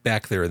back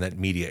there in that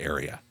media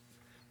area.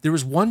 There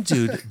was one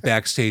dude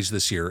backstage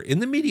this year in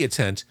the media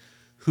tent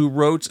who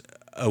wrote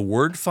a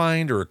word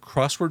find or a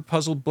crossword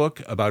puzzle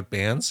book about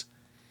bands.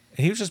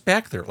 And he was just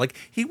back there. Like,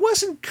 he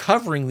wasn't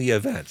covering the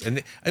event.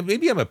 And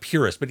maybe I'm a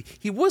purist, but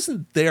he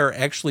wasn't there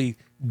actually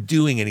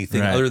doing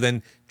anything other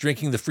than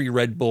drinking the free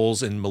Red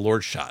Bulls and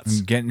Malort shots.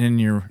 And getting in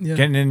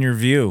your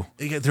view.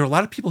 Yeah, there are a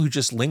lot of people who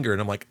just linger,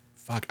 and I'm like,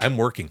 fuck, I'm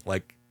working.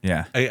 Like,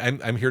 yeah,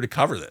 I'm here to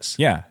cover this.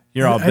 Yeah,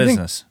 you're all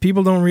business. Think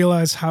people don't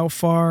realize how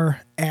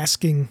far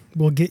asking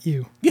will get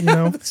you.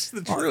 Yeah, that's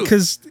the truth.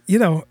 Because,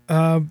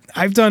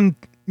 I've done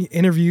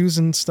interviews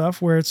and stuff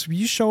where it's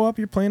you show up,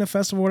 you're playing a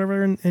festival,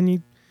 whatever,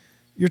 and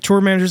your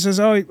tour manager says,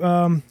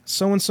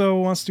 so-and-so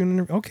wants to do an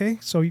interview. Okay,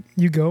 so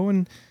you go,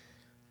 and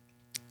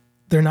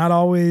they're not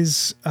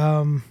always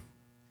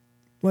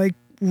like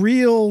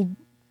real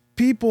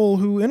people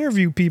who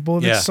interview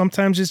people. Yeah.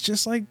 Sometimes it's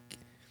just like,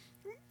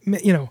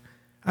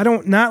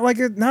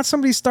 not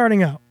somebody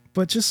starting out,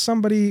 but just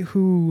somebody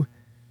who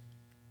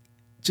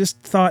just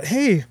thought,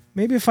 hey,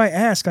 maybe if I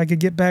ask, I could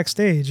get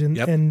backstage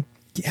and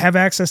have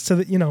access to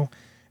the,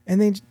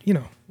 and they,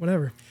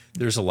 whatever.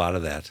 There's a lot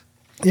of that.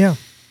 Yeah.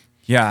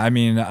 Yeah, I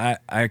mean,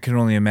 I can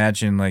only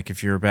imagine, like,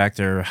 if you were back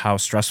there, how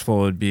stressful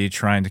it would be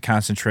trying to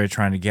concentrate,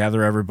 trying to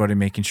gather everybody,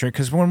 making sure.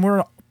 Because when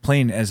we're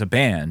playing as a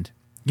band,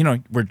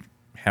 we're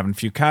having a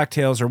few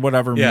cocktails or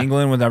whatever,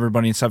 mingling with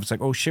everybody and stuff. It's like,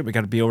 oh, shit, we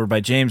got to be over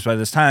by James by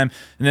this time.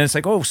 And then it's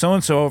like, oh,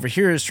 so-and-so over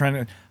here is trying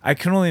to... I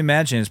can only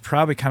imagine it's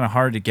probably kind of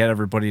hard to get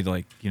everybody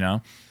to,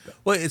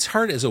 Well, it's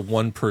hard as a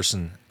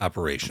one-person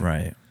operation.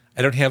 Right.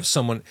 I don't have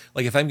someone,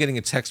 like if I'm getting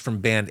a text from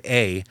band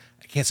A,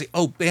 I can't say,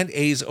 oh, band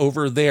A's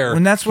over there.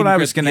 And that's what I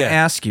was going to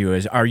ask you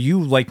is, are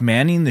you like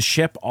manning the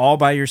ship all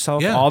by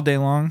yourself all day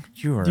long?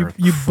 You are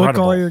You book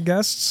all your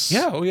guests?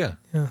 Yeah, oh yeah.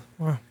 Yeah,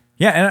 wow.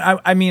 Yeah, and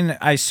I mean,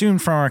 I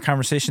assumed from our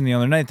conversation the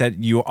other night that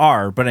you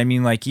are, but I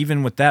mean, like,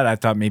 even with that, I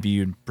thought maybe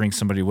you'd bring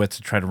somebody with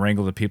to try to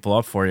wrangle the people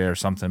up for you or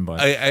something, but...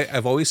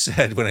 I've always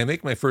said, when I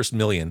make my first $1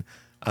 million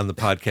on the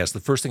podcast, the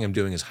first thing I'm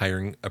doing is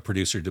hiring a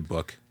producer to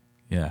book.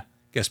 Yeah.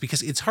 Yes,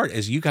 because it's hard.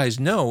 As you guys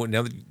know,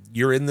 now that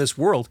you're in this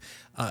world,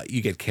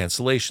 you get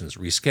cancellations,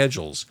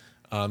 reschedules.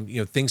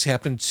 Things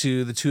happen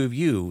to the two of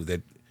you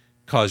that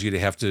cause you to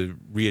have to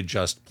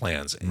readjust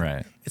plans.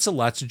 Right. It's a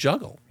lot to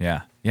juggle.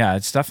 Yeah. Yeah,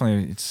 it's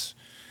definitely... It's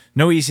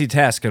no easy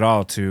task at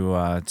all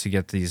to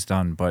get these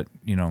done, but,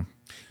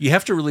 you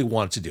have to really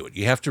want to do it.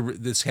 You have to.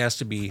 This has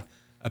to be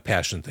a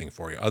passion thing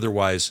for you.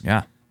 Otherwise,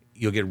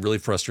 you'll get really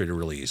frustrated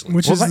really easily.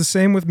 Which is the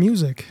same with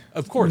music.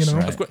 Of course,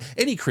 of course.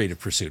 Any creative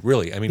pursuit,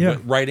 really. I mean,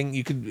 writing,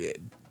 you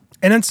could...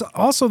 And it's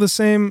also the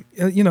same,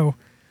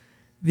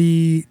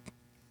 the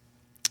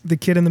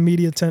kid in the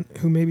media tent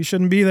who maybe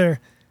shouldn't be there.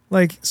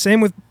 Like,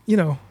 same with,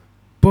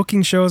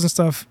 booking shows and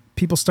stuff.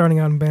 People starting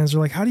out in bands are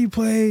like, how do you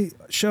play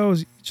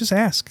shows? Just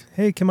ask,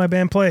 hey, can my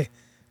band play?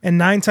 And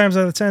 9 times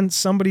out of 10,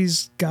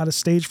 somebody's got a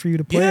stage for you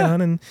to play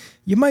on, and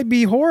you might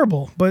be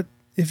horrible, but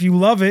if you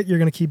love it, you're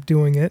going to keep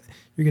doing it.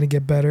 You're going to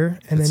get better,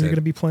 and then you're going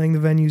to be playing the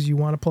venues you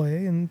want to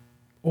play, and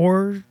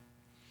or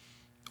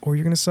you're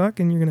going to suck,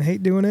 and you're going to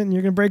hate doing it, and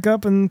you're going to break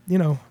up, and,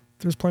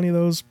 there's plenty of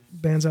those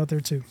bands out there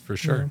too. For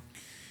sure.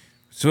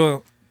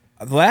 So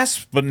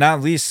last but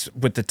not least,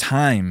 with the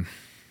time,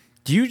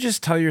 do you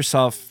just tell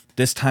yourself,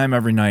 this time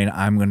every night,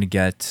 I'm going to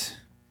get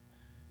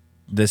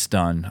this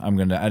done. I'm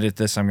going to edit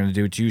this. I'm going to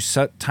do it. Do you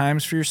set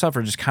times for yourself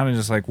or just kind of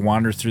just like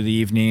wander through the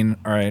evening?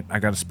 All right, I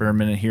got a spare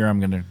minute here. I'm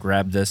going to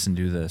grab this and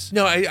do this.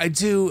 No, I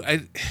do.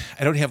 I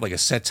don't have like a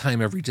set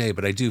time every day,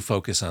 but I do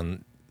focus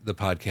on the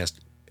podcast.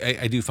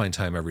 I do find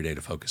time every day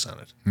to focus on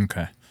it.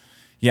 Okay.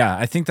 Yeah,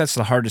 I think that's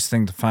the in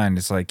thing to find.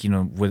 It's like, in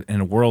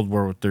a world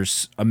where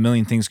there's a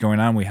million things going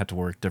on, we have to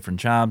work different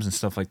jobs and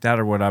stuff like that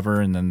or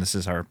whatever, and then this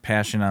is our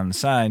passion on the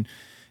side.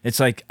 It's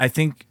like, I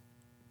think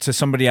to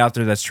somebody out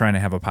there that's trying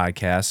to have a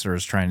podcast or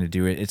is trying to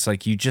do it, it's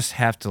like you just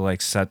have to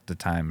like set the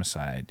time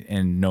aside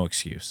and no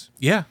excuse.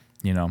 Yeah.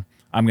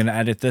 I'm going to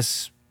edit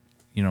this,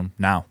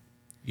 now.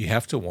 You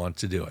have to want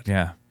to do it.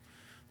 Yeah.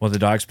 Well, the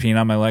dog's peeing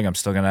on my leg. I'm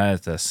still going to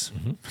edit this.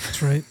 Mm-hmm.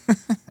 That's right.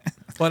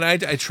 Well,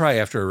 and I try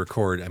after I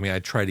record. I mean, I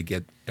try to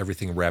get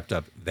everything wrapped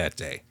up that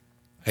day.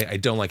 I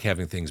don't like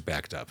having things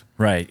backed up.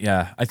 Right.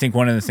 Yeah. I think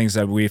one of the things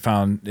that we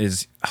found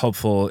is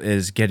helpful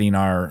is getting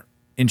our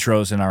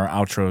intros and our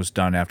outros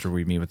done after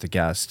we meet with the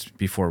guest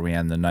before we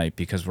end the night,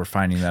 because we're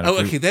finding that.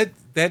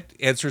 That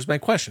answers my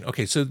question.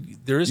 Okay, so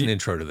there is an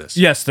intro to this.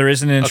 Yes, there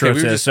is an intro to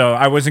this. So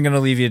I wasn't going to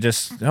leave you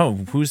just,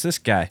 who's this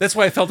guy? That's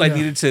why I felt I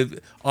needed to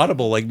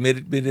audible like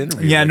mid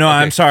interview. Yeah, no,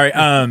 I'm sorry.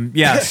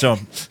 So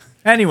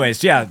anyways,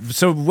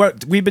 so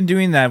what we've been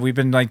doing we've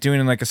been like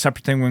doing like a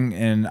separate thing,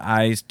 and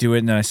I do it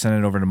and then I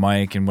send it over to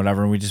Mike and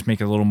whatever, and we just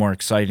make it a little more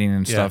exciting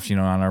and stuff, on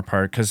our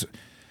part, because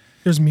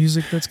there's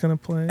music that's going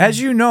to play. As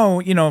you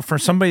know, for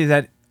somebody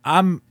that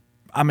I'm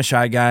a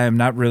shy guy. I'm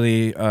not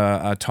really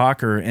a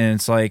talker, and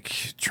it's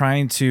like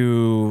trying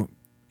to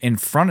in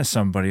front of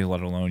somebody,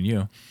 let alone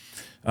you,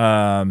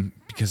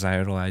 because I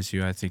idolize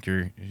you. I think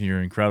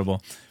you're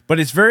incredible. But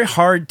it's very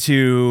hard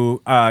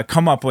to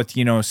come up with,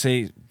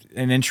 say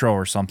an intro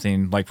or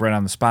something like right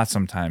on the spot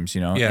sometimes,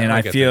 Yeah, and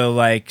I feel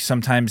like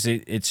sometimes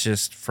it's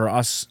just for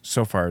us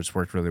so far it's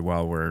worked really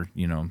well where,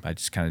 I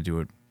just kind of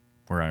do it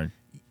where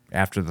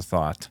after the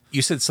thought.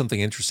 You said something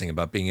interesting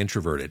about being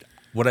introverted.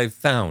 What I've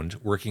found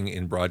working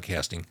in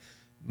broadcasting,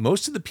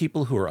 most of the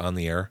people who are on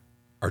the air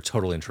are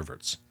total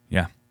introverts.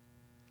 Yeah.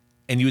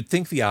 And you would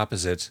think the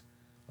opposite.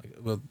 Like,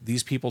 well,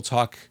 these people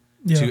talk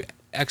to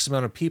X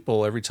amount of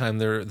people every time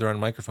they're on a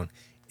microphone.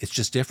 It's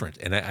just different.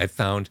 And I've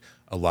found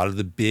a lot of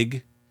the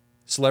big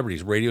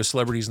celebrities, radio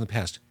celebrities in the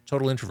past,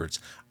 total introverts.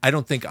 I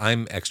don't think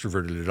I'm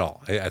extroverted at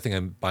all. I think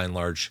I'm, by and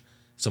large,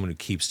 someone who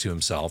keeps to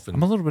himself. And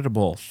I'm a little bit of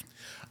both.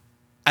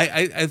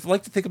 I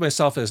like to think of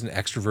myself as an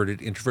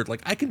extroverted introvert.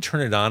 Like, I can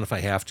turn it on if I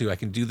have to. I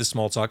can do the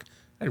small talk.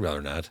 I'd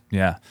rather not.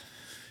 Yeah.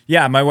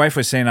 Yeah, my wife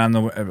was saying a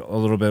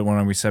little bit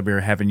when we said we were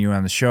having you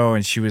on the show,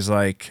 and she was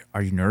like,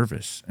 "Are you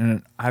nervous?"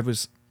 And I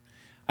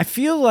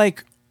feel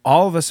like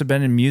all of us have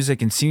been in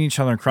music and seen each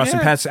other and crossing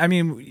paths. I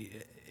mean,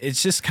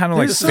 it's just kind of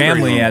like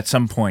family at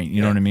some point.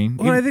 You know what I mean?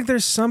 Well, I think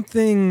there's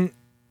something,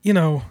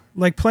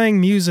 like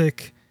playing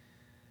music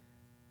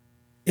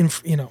in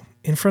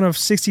front of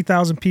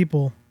 60,000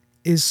 people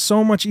is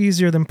so much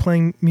easier than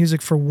playing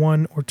music for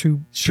 1 or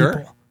 2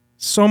 people.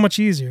 So much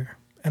easier.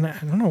 And I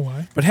don't know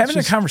why. But having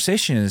a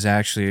conversation is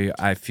actually,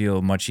 I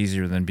feel, much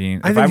easier than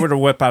being... If I were to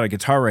whip out a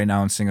guitar right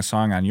now and sing a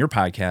song on your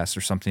podcast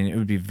or something, it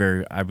would be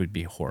I would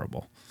be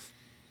horrible.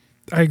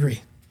 I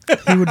agree.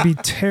 He would be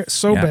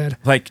so bad.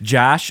 Like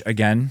Josh,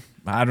 again,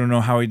 I don't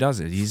know how he does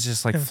it. He's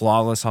just like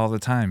flawless all the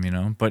time, you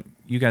know. But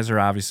you guys are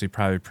obviously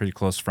probably pretty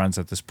close friends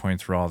at this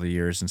point through all the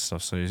years and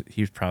stuff. So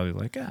he's probably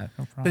like, no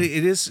problem. But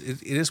it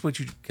is what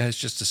you guys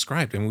just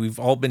described. I mean, we've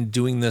all been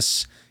doing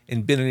this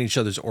and been in each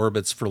other's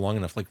orbits for long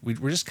enough. Like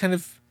we're just kind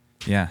of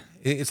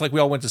It's like we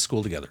all went to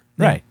school together,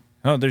 right?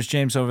 Oh, there's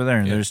James over there,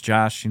 and there's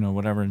Josh. You know,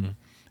 whatever, and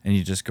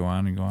you just go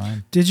on and go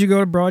on. Did you go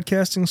to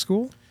broadcasting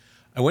school?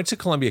 I went to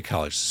Columbia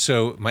College.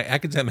 So my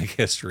academic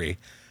history,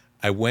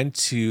 I went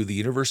to the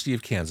University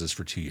of Kansas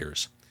for 2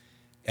 years.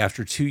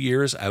 After 2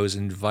 years, I was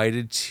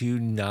invited to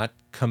not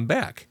come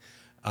back.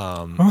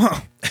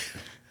 I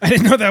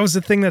didn't know that was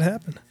the thing that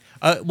happened.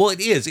 Well, it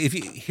is.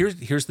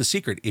 Here's the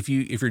secret. If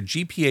your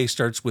GPA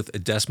starts with a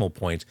decimal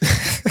point,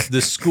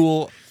 the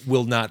school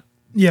will not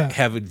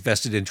have a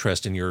vested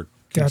interest in your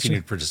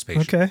continued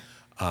participation. Okay.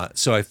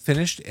 So I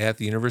finished at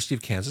the University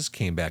of Kansas,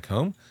 came back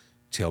home,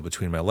 tail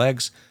between my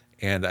legs,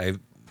 and I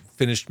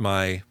finished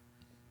my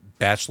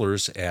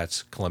bachelor's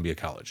at Columbia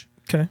College.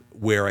 Okay.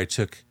 Where I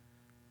took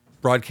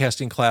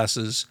broadcasting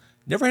classes.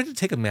 Never had to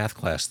take a math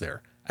class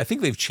there. I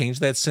think they've changed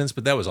that since,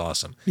 but that was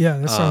awesome. Yeah,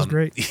 that sounds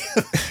great.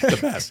 The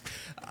best.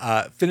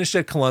 Finished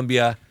at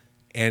Columbia,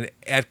 and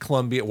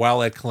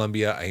while at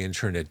Columbia, I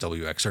interned at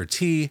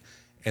WXRT,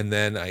 and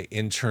then I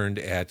interned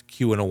at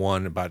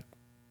Q101 about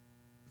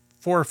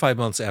 4 or 5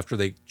 months after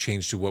they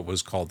changed to what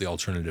was called the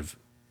alternative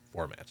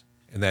format.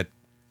 And that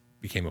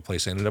became a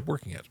place I ended up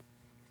working at.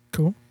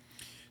 Cool.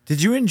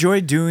 Did you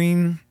enjoy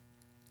doing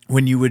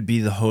when you would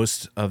be the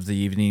host of the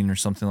evening or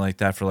something like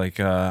that for like,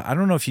 I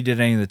don't know if you did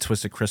any of the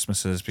Twisted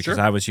Christmases because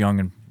I was young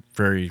and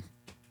very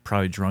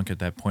probably drunk at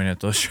that point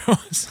at those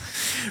shows,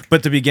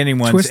 but the beginning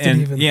ones Twisted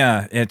and even.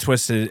 and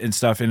Twisted and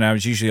stuff. And I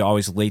was usually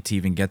always late to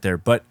even get there.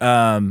 But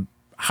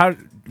how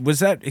was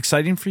that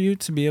exciting for you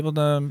to be able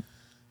to?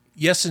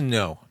 Yes and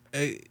no.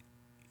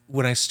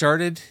 When I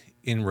started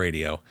in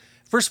radio,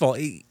 first of all,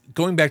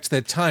 going back to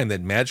that time,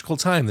 that magical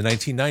time, the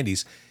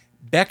 1990s,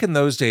 back in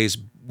those days,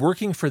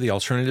 working for the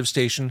alternative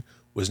station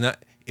was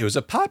it was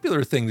a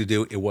popular thing to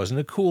do. It wasn't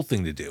a cool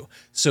thing to do.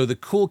 So the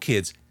cool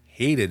kids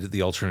hated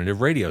the alternative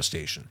radio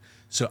station.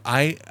 So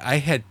I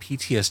had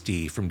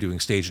PTSD from doing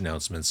stage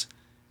announcements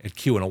at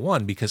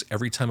Q101 because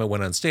every time I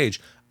went on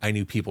stage, I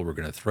knew people were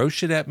going to throw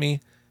shit at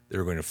me. They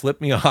were going to flip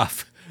me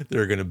off. They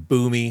were going to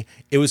boo me.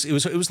 It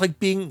was like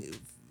being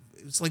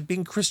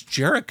Chris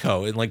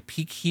Jericho in like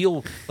peak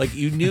heel. Like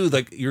you knew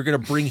like you're going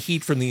to bring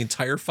heat from the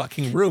entire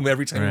fucking room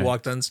every time you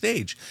walked on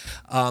stage.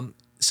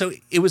 So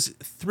it was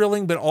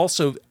thrilling, but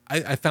also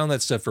I found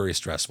that stuff very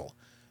stressful.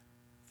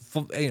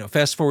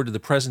 Fast forward to the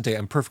present day,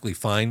 I'm perfectly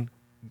fine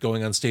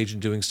going on stage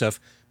and doing stuff.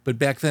 But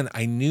back then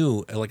I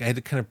knew like I had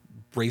to kind of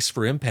brace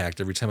for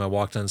impact every time I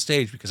walked on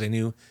stage because I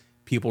knew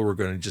people were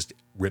going to just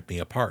rip me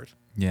apart.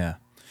 Yeah.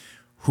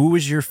 Who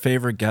was your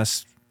favorite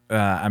guest?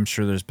 I'm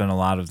sure there's been a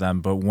lot of them,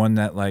 but one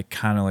that like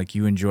kind of like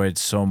you enjoyed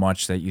so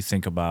much that you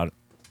think about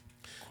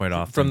quite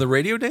often. From the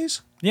radio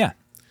days? Yeah.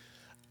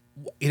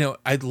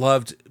 I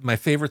loved, my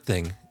favorite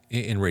thing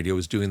in radio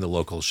was doing the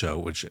local show,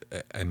 which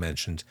I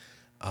mentioned.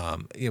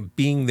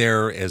 Being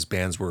there as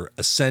bands were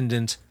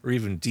ascendant or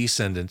even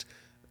descendant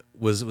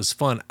was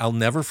fun. I'll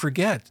never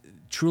forget,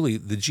 truly,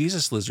 the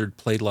Jesus Lizard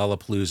played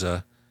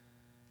Lollapalooza.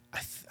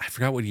 I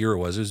forgot what year it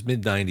was. It was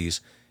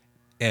mid-90s.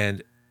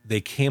 And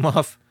they came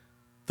off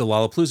the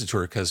Lollapalooza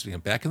tour because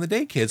back in the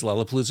day, kids,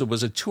 Lollapalooza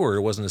was a tour.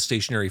 It wasn't a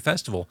stationary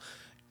festival.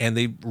 And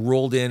they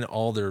rolled in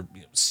all their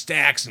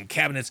stacks and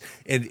cabinets.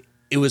 And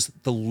it was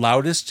the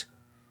loudest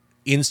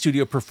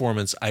in-studio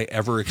performance I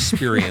ever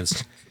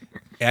experienced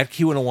at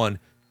Q101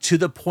 to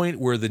the point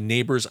where the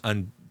neighbors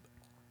on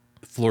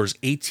floors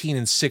 18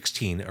 and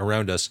 16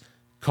 around us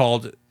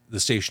called the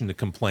station to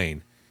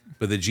complain.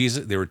 But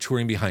they were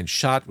touring behind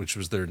Shot, which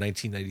was their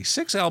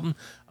 1996 album.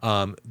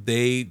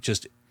 They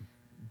just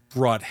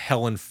brought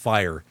hell and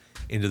fire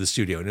into the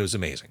studio, and it was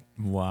amazing.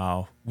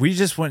 Wow. We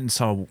just went and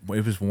saw,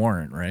 it was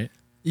Warrant, right?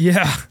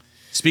 Yeah.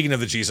 Speaking of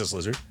the Jesus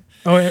Lizard.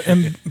 Oh,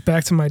 and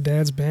back to my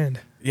dad's band.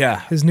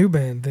 Yeah. His new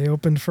band. They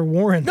opened for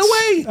Warrant. No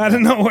way! Out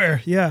of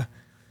nowhere, yeah.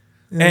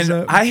 And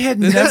I had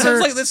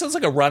never... That sounds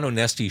like a Ron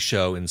Onesti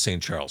show in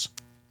St. Charles.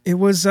 It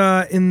was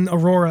in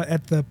Aurora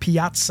at the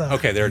Piazza.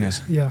 Okay, there it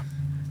is. Yeah.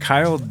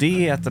 Kyle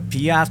D at the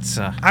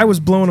Piazza. I was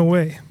blown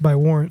away by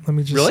Warrant, let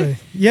me just say.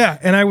 Yeah,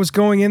 and I was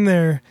going in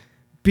there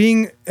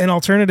being an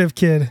alternative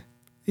kid,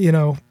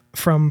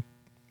 from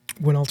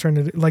when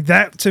alternative, like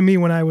that to me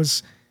when I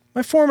was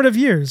my formative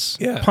years.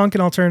 Yeah. Punk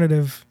and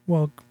alternative,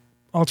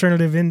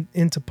 alternative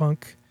into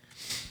punk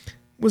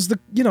was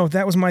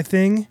that was my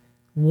thing.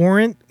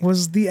 Warrant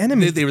was the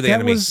enemy. They were the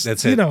enemy.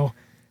 That's it.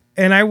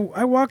 And I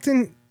walked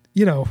in,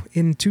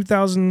 in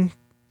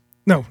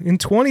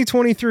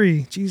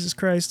 2023, Jesus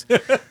Christ,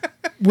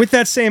 with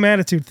that same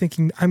attitude,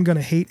 thinking I'm going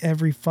to hate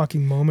every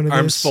fucking moment of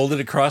Arms this. folded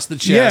across the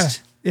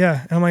chest.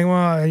 Yeah. And I'm like,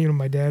 well,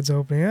 my dad's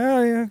opening.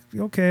 Oh, yeah.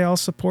 Okay. I'll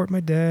support my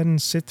dad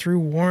and sit through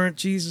Warrant.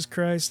 Jesus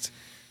Christ.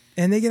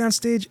 And they get on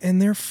stage and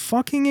they're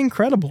fucking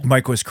incredible.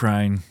 Mike was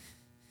crying.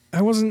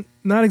 I wasn't,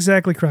 not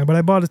exactly crying, but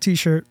I bought a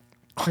t-shirt.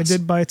 Awesome. I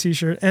did buy a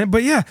t-shirt.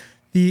 But yeah,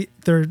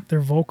 their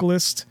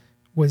vocalist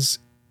was,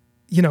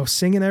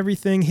 singing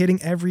everything,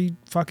 hitting every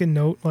fucking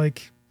note.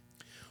 Like,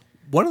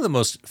 one of the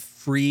most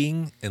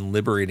freeing and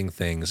liberating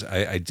things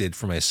I did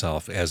for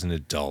myself as an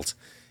adult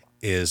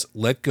is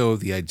let go of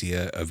the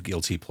idea of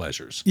guilty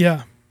pleasures.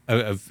 Yeah.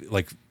 Of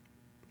like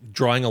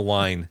drawing a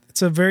line.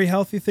 It's a very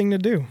healthy thing to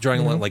do.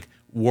 Drawing a line like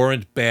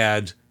Warrant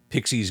bad,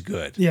 Pixies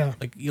good. Yeah.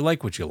 Like you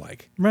like what you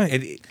like. Right.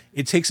 And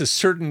it takes a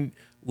certain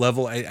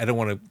level. I don't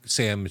want to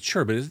say I'm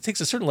mature, but it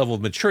takes a certain level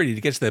of maturity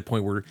to get to that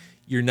point where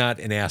you're not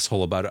an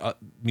asshole about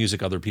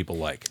music other people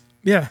like.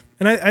 Yeah.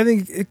 And I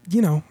think,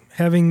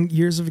 having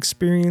years of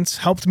experience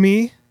helped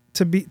me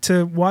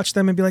to watch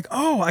them and be like,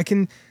 oh, I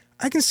can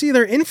see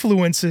their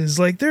influences.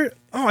 Like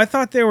I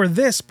thought they were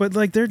this, but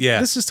like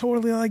this is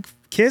totally like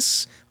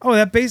Kiss. Oh,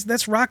 that bass,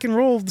 that's rock and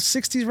roll, the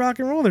 60s rock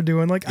and roll they're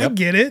doing. Like, yep. I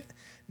get it.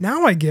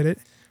 Now I get it.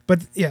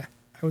 But yeah,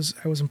 I was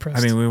impressed.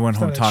 I mean, we went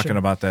home talking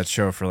about that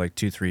show for like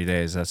 2-3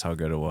 days. That's how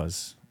good it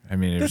was. I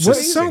mean, it was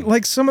just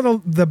some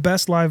of the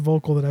best live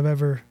vocal that I've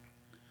ever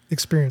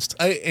experienced.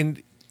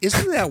 And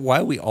isn't that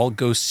why we all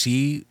go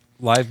see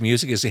live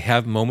music, is to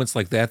have moments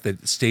like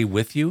that stay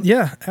with you?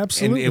 Yeah,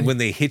 absolutely. And when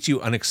they hit you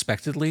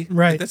unexpectedly,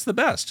 right. That's the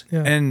best.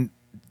 Yeah. And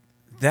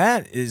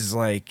that is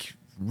like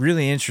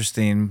really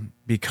interesting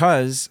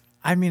because,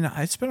 I mean,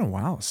 it's been a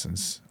while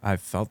since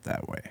I've felt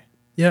that way.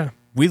 Yeah.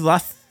 We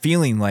left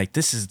feeling like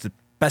this is the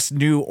best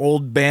new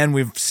old band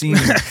we've seen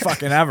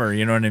fucking ever.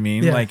 You know what I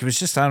mean? Yeah. Like, it was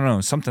just, I don't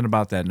know, something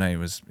about that night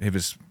it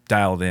was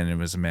dialed in. It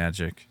was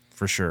magic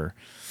for sure.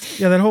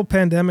 Yeah, that whole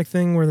pandemic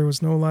thing where there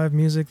was no live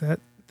music, that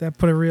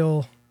put a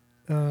real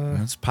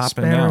it's popping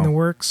spanner now in the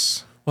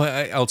works.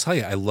 Well, I'll tell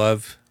you, I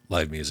love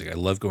live music. I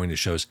love going to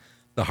shows.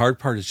 The hard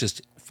part is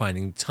just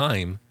finding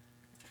time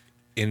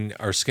in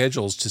our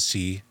schedules to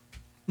see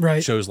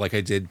shows like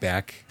I did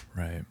back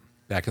in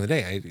the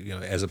day.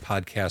 As a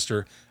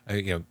podcaster,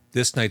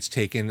 this night's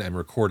taken. I'm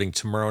recording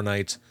tomorrow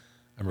night.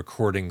 I'm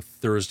recording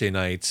Thursday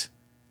night.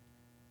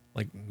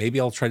 Like,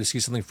 maybe I'll try to see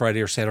something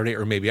Friday or Saturday,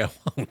 or maybe I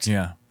won't.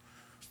 Yeah.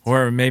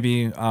 Or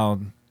maybe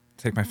I'll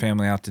take my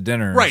family out to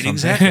dinner. Right,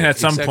 exactly. At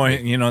some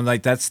point,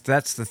 like that's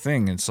the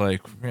thing. It's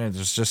like,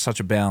 there's just such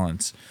a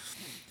balance.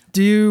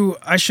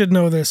 I should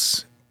know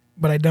this,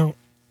 but I don't.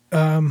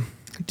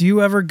 Do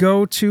you ever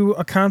go to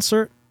a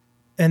concert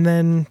and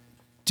then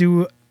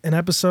do an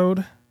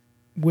episode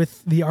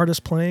with the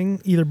artist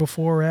playing, either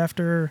before or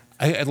after?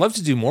 I'd love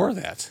to do more of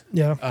that.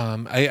 Yeah.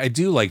 I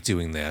do like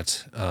doing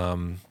that. A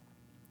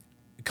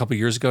couple of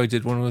years ago, I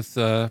did one with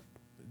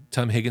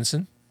Tom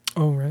Higginson.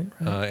 Oh, right.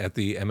 At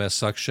the MS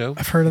Sucks show.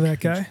 I've heard of that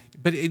guy.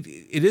 But it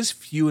is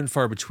few and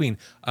far between.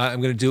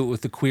 I'm going to do it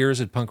with the Queers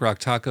at Punk Rock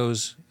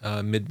Tacos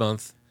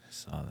mid-month. I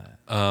saw that.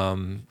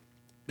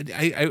 But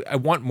I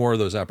want more of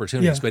those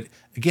opportunities. Yeah. But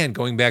again,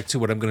 going back to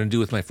what I'm going to do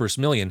with my first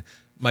million,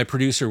 my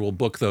producer will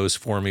book those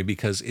for me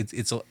because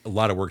it's a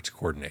lot of work to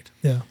coordinate.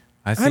 Yeah.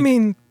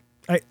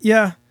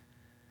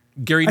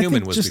 Gary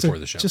Newman was before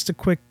the show. Just a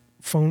quick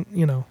phone,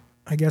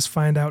 I guess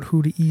find out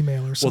who to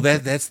email or something. Well,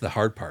 that's the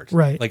hard part.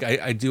 Right. Like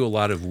I do a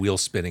lot of wheel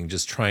spinning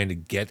just trying to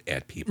get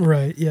at people.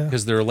 Right, yeah.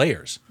 Because there are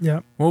layers.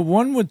 Yeah. Well,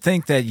 one would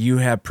think that you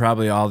have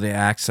probably all the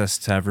access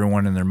to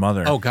everyone and their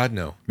mother. Oh, God,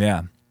 no.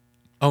 Yeah.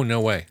 Oh,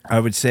 no way. I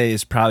would say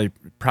it's probably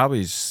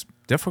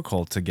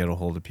difficult to get a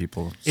hold of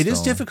people. It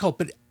is difficult,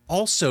 but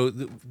also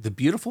the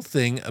beautiful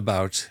thing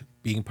about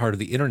being part of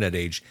the internet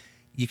age,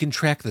 you can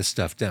track this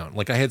stuff down.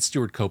 Like I had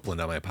Stuart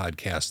Copeland on my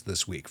podcast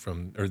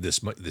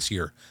this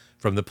year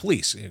from The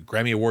Police,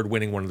 Grammy Award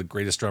winning, one of the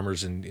greatest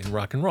drummers in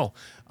rock and roll.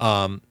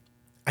 I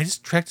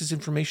just tracked his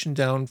information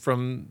down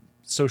from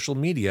social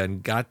media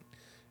and got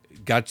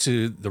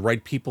to the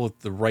right people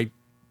at the right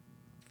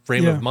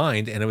frame of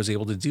mind, and I was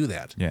able to do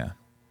that. Yeah.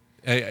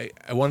 I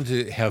wanted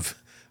to have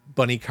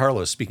Bunny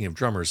Carlos, speaking of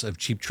drummers, of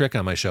Cheap Trick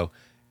on my show.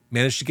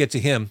 Managed to get to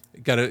him.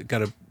 Got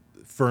a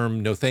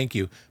firm no thank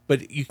you,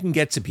 but you can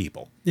get to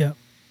people. Yeah.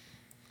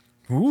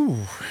 Ooh.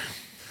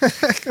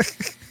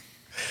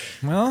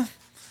 Well,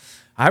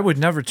 I would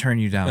never turn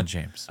you down,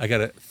 James. I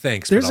got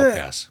thanks, but I'll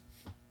pass.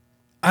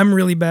 I'm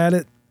really bad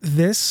at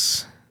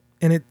this,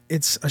 and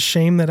it's a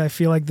shame that I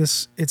feel like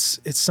this. It's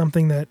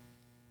something that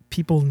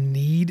people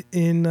need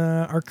in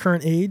our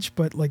current age,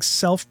 but like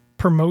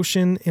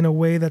self-promotion in a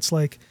way that's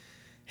like,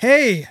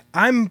 hey,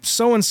 I'm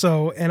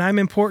so-and-so and I'm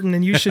important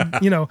and you should,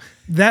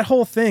 that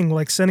whole thing,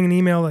 like sending an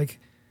email, like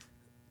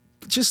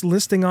just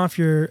listing off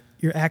your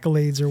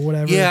accolades or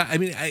whatever. Yeah. I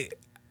mean,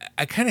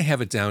 I kind of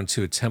have it down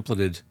to a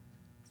templated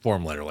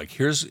form letter. Like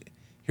here's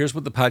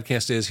what the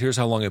podcast is. Here's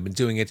how long I've been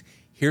doing it.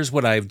 Here's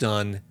what I've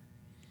done.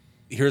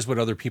 Here's what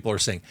other people are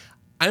saying.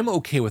 I'm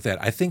okay with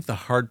that. I think the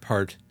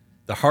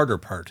harder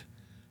part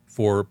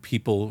for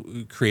people,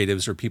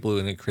 creatives or people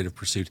in a creative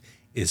pursuit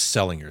is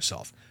selling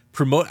yourself.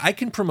 I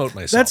can promote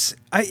myself.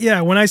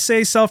 When I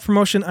say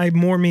self-promotion, I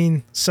more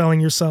mean selling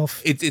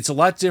yourself. It's a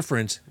lot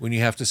different when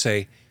you have to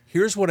say,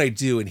 here's what I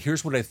do and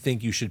here's what I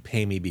think you should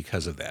pay me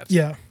because of that.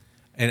 Yeah.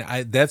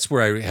 And that's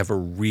where I have a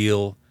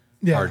real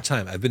hard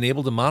time. I've been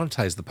able to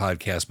monetize the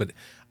podcast, but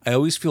I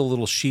always feel a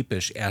little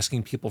sheepish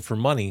asking people for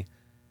money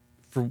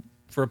for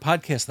a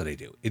podcast that I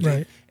do.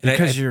 Right.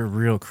 Because you're a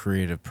real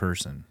creative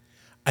person.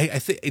 I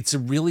think it's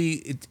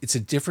it's a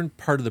different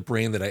part of the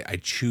brain that I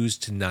choose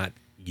to not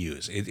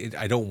use.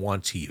 I don't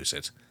want to use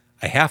it.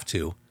 I have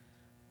to.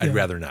 I'd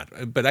rather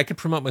not. But I could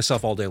promote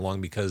myself all day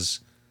long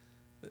because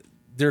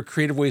there are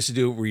creative ways to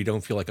do it where you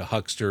don't feel like a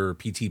huckster or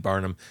P.T.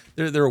 Barnum.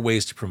 There are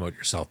ways to promote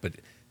yourself, but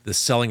the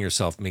selling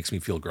yourself makes me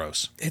feel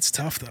gross. It's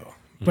tough though.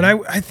 Mm-hmm. But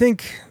I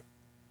think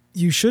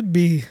you should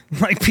be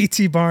like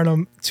P.T.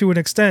 Barnum to an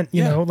extent,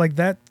 you know, like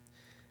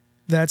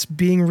that's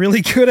being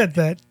really good at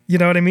that. You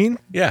know what I mean?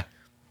 Yeah.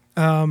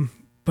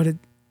 But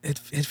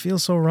it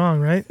feels so wrong,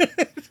 right?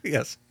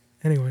 Yes.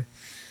 Anyway.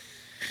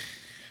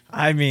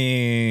 I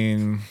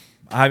mean,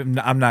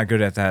 I'm not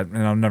good at that,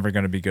 and I'm never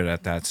going to be good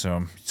at that.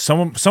 So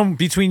someone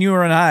between you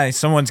and I,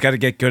 someone's got to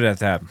get good at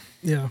that.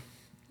 Yeah.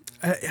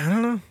 I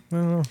don't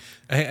know.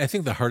 I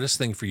think the hardest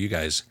thing for you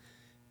guys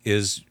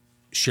is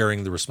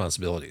sharing the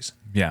responsibilities.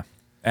 Yeah,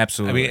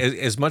 absolutely. I mean,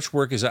 as much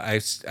work as I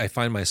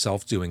find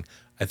myself doing,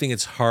 I think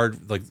it's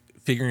hard, like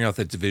figuring out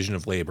that division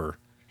of labor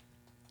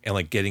and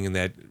like getting in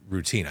that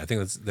routine. I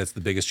think that's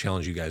the biggest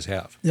challenge you guys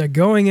have. Yeah,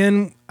 going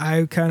in,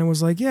 I kind of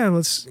was like, yeah,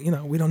 let's,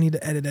 we don't need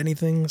to edit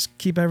anything. Let's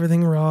keep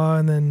everything raw.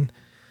 And then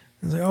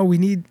I was like, oh,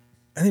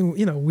 I think,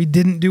 we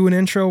didn't do an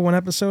intro one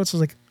episode. So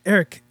I was like,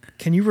 Eric,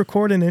 can you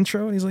record an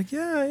intro? And he's like,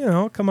 yeah,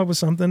 I'll come up with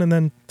something. And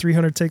then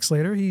 300 takes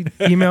later, he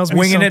emails me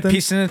winging something. It,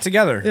 piecing it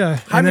together. Yeah.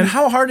 I mean,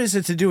 how hard is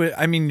it to do it?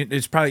 I mean,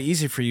 it's probably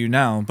easy for you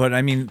now, but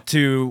I mean,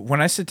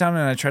 when I sit down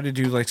and I try to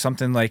do like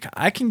something like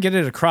I can get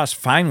it across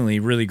finally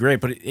really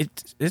great, but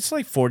it's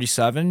like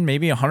 47,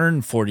 maybe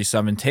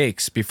 147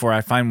 takes before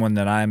I find one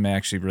that I'm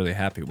actually really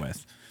happy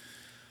with.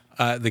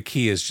 The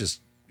key is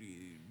just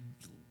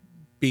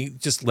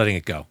letting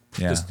it go.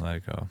 Yeah, let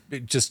it go.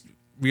 Just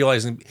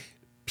realizing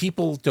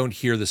people don't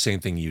hear the same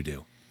thing you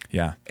do.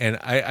 Yeah. And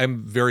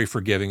I'm very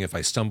forgiving. If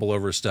I stumble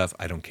over stuff,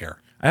 I don't care.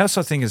 I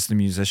also think it's the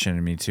musician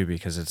in me too,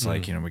 because it's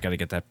like, we got to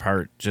get that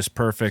part just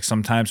perfect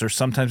sometimes, or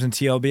sometimes in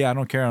TLB, I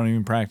don't care. I don't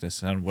even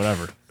practice and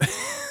whatever.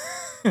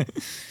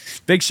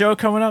 Big show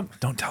coming up.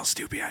 Don't tell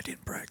Stoopy I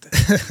didn't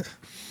practice.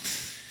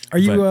 Are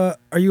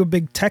you a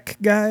big tech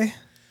guy?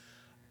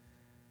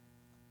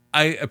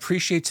 I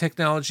appreciate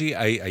technology.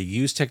 I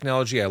use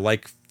technology. I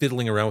like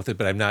fiddling around with it,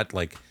 but I'm not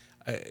like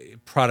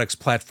products,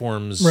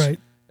 platforms. Right.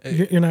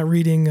 You're not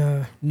reading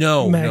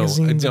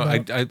magazines no.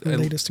 about the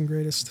latest and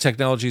greatest.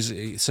 Technology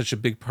is such a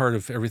big part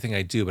of everything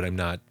I do, but I'm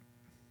not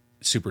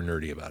super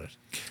nerdy about it.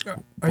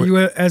 Are you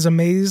as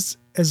amazed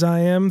as I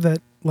am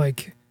that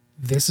like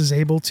this is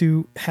able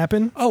to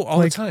happen? Oh, all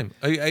the time.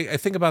 I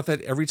think about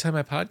that every time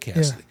I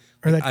podcast. Yeah.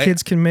 Or that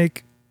kids can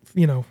make,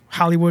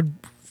 Hollywood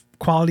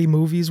quality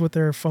movies with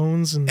their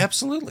phones. And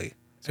absolutely.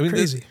 It's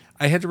crazy.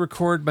 I had to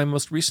record my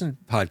most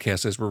recent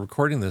podcast as we're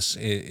recording this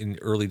in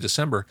early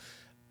December.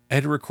 I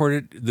had to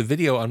record the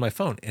video on my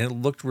phone, and it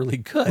looked really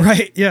good.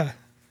 Right, yeah.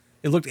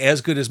 It looked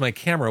as good as my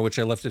camera, which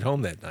I left at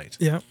home that night.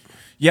 Yeah.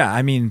 Yeah,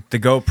 I mean, the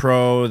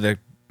GoPro, the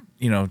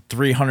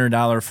 $300,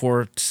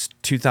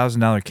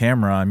 $2,000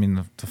 camera. I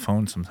mean, the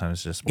phone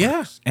sometimes just works.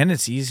 Yeah. And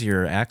it's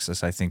easier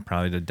access, I think,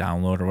 probably to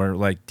download or whatever.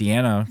 Like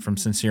Deanna from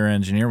Sincere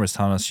Engineer was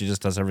telling us she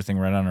just does everything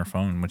right on her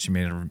phone when she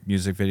made her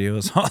music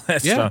videos, all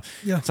that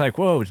stuff. Yeah. It's like,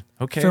 whoa,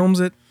 okay.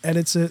 Films it,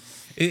 edits it.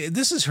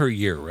 This is her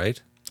year,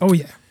 right? Oh,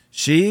 yeah.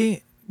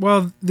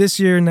 Well, this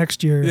year,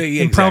 next year,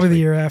 and probably the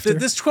year after.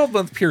 This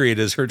 12-month period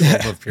is her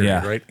 12-month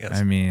period, right? Yes.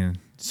 I mean,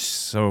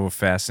 so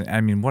fascinating.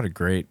 I mean, what a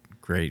great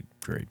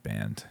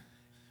band.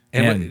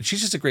 And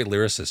she's just a great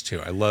lyricist, too.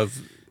 I love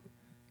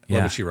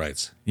what she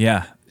writes.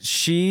 Yeah.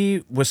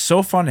 She was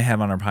so fun to have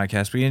on our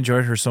podcast. We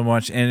enjoyed her so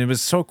much. And it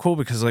was so cool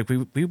because like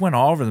we went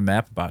all over the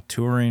map about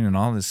touring and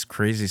all this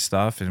crazy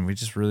stuff, and we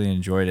just really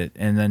enjoyed it.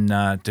 And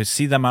then to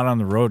see them out on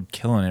the road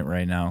killing it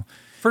right now.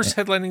 First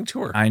headlining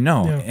tour. I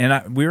know. Yeah. And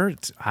I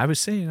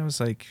was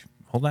like,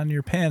 hold on to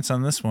your pants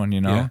on this one,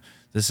 Yeah.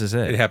 This is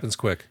it. It happens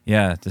quick.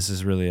 Yeah, this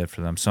is really it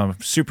for them. So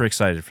I'm super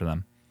excited for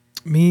them.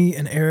 Me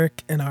and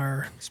Eric and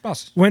our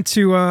spouse went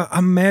to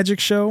a magic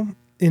show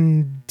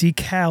in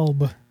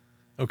DeKalb.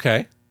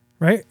 Okay.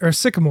 Right? Or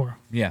Sycamore.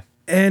 Yeah.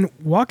 And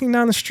walking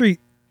down the street,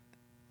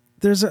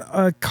 there's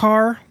a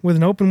car with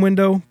an open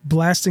window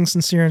blasting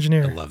Sincere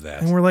Engineer. I love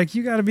that. And we're like,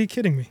 you got to be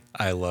kidding me.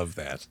 I love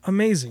that.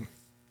 Amazing.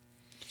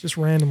 Just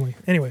randomly.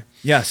 Anyway.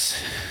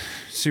 Yes.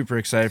 Super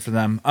excited for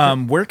them.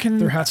 Where can...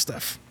 They're hot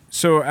stuff.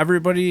 So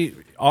everybody...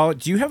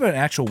 do you have an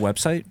actual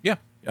website? Yeah.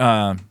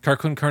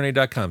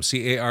 Carconcarne.com.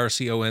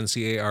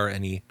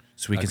 CarConCarne.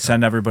 So we can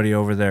send everybody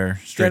over there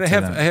straight to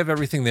them. I have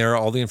everything there,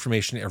 all the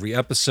information, every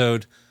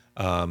episode,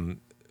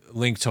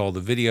 link to all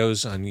the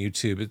videos on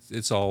YouTube.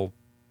 It's all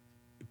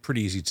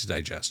pretty easy to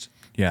digest.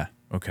 Yeah,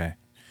 okay.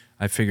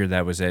 I figured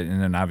that was it.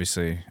 And then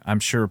obviously, I'm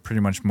sure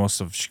pretty much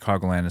most of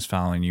Chicagoland is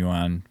following you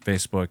on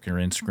Facebook or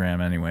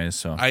Instagram anyways.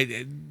 So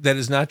that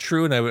is not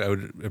true, and I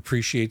would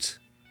appreciate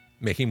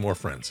making more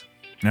friends.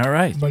 All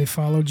right. Everybody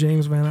follow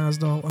James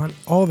VanOsdol on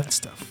all that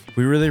stuff.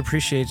 We really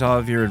appreciate all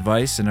of your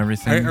advice and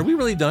everything. Are we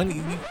really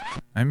done?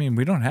 I mean,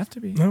 we don't have to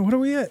be. No, what are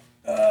we at?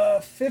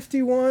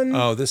 51.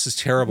 Oh, this is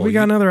terrible. We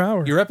got another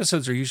hour. Your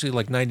episodes are usually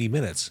like 90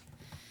 minutes.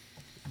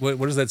 What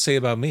does that say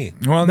about me?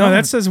 Well, no,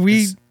 that says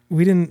we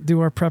we didn't do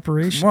our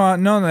preparation. Well,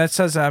 no, that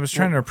says I was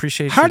trying to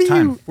appreciate how your do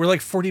time. you- We're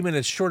like 40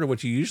 minutes short of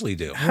what you usually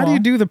do. How do you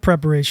do the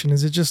preparation?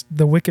 Is it just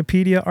the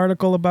Wikipedia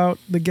article about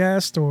the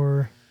guest,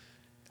 or?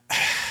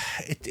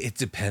 It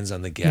depends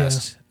on the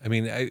guest. I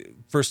mean,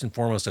 first and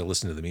foremost, I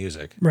listen to the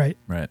music. Right.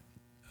 Right.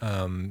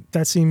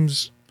 That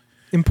seems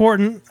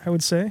important, I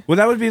would say. Well,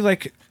 that would be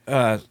like,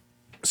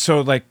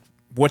 so like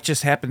what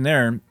just happened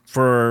there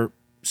for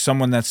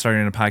someone that's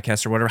starting a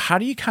podcast or whatever. How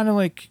do you kind of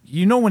like,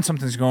 when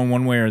something's going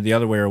one way or the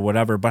other way or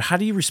whatever, but how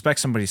do you respect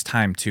somebody's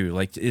time too?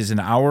 Like, is an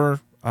hour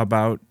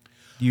about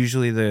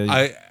usually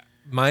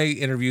my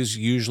interviews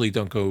usually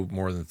don't go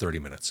more than 30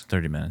 minutes.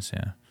 30 minutes,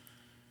 yeah.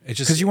 It's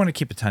just because you want to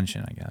keep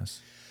attention, I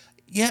guess.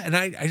 Yeah, and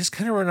I just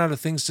kind of run out of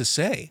things to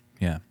say.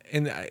 Yeah.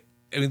 And I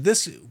mean,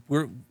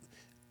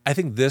 I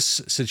think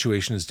this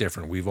situation is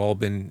different. We've all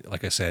been,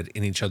 like I said,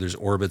 in each other's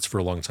orbits for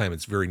a long time.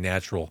 It's very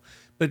natural.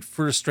 But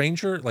for a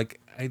stranger,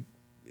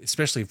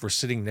 especially if we're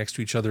sitting next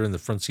to each other in the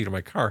front seat of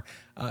my car,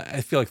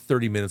 I feel like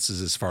 30 minutes is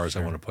as far as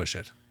I want to push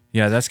it.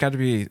 Yeah, that's got to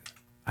be.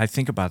 I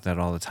think about that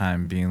all the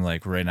time, being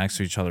like right next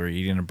to each other,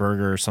 eating a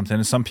burger or something.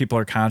 And some people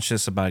are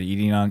conscious about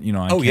eating on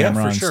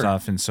camera and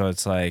stuff, and so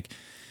it's like.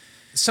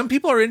 Some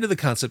people are into the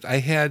concept.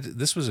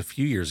 This was a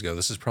few years ago.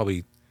 This is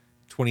probably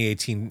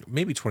 2018,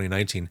 maybe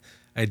 2019.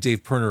 I had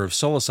Dave Perner of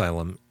Soul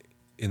Asylum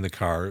in the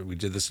car. We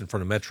did this in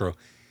front of Metro.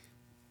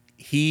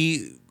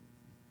 He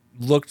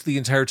looked the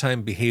entire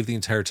time, behaved the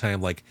entire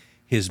time like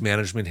his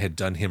management had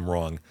done him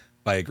wrong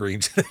by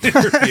agreeing to the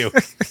interview.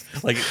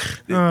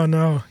 Oh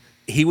no,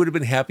 he would have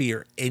been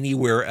happier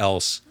anywhere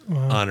else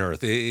on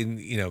Earth. At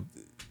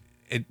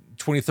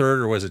 23rd,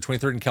 or was it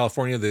 23rd in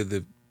California,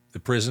 the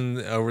prison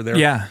over there?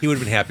 Yeah, he would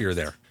have been happier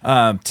there.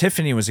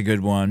 Tiffany was a good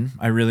one.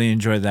 I really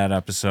enjoyed that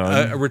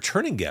episode. A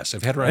returning guest.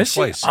 I've had her on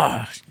twice.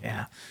 Oh,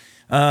 yeah.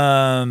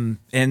 And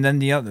then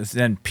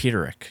then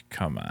Peterick.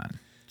 Come on.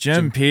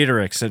 Jim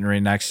Peterick sitting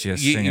right next to you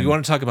singing. You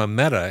want to talk about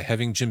meta?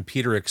 Having Jim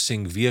Peterick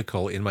sing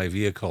 "Vehicle" in my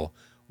vehicle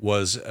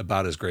was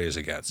about as great as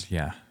it gets.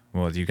 Yeah.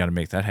 Well, you got to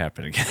make that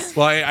happen again.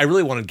 Well, I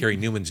really wanted Gary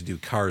Newman to do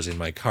 "Cars in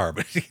My Car,"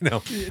 but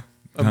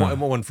I'm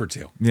 1 for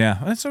 2. Yeah,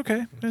 that's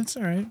okay. That's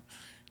all right.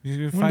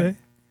 One day.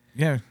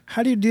 Yeah.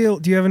 How do you deal?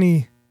 Do you have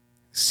any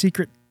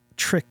secret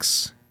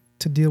tricks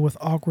to deal with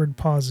awkward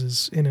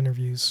pauses in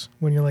interviews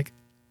when you're like,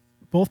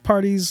 both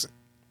parties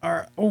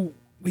are,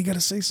 we got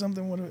to say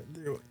something? What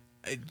do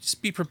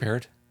just be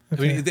prepared.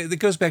 Okay. I mean, it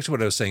goes back to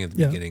what I was saying at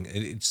the beginning.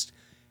 It's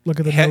look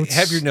at the notes.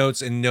 Have your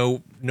notes and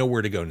know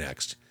where to go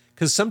next.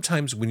 Because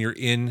sometimes when you're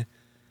in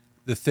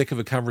the thick of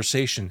a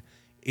conversation,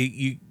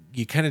 you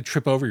kind of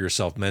trip over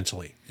yourself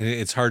mentally, and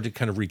it's hard to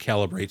kind of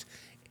recalibrate.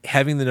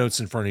 Having the notes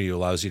in front of you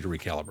allows you to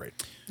recalibrate.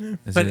 Yeah.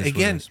 But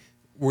again,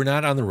 we're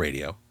not on the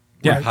radio.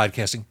 We're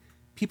podcasting.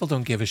 People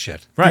don't give a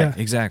shit. Right, Yeah.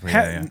 exactly.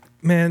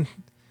 Man,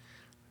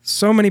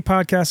 so many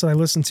podcasts that I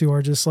listen to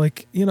are just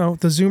like,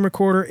 the Zoom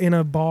recorder in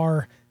a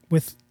bar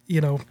with,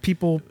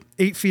 people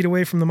 8 feet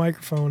away from the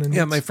microphone.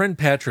 And my friend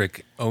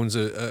Patrick owns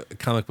a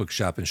comic book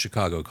shop in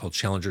Chicago called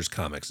Challengers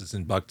Comics. It's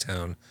in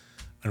Bucktown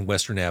on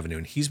Western Avenue.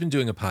 And he's been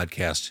doing a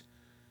podcast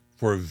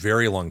for a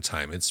very long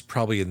time. It's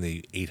probably in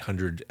the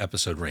 800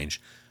 episode range.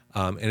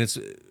 And it's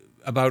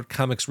about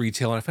comics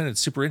retail. And I find it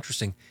super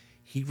interesting.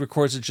 He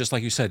records it just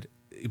like you said.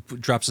 He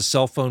drops a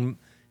cell phone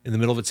in the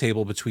middle of a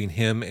table between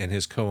him and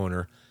his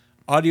co-owner.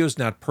 Audio's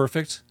not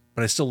perfect,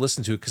 but I still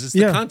listen to it because it's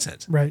the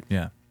content. Right.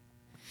 Yeah.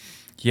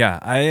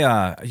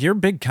 Yeah. You're a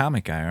big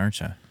comic guy, aren't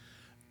you?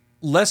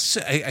 Less.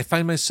 I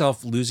find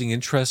myself losing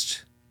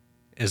interest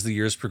as the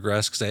years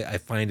progress because I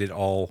find it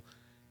all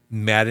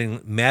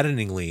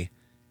maddeningly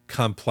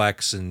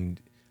complex and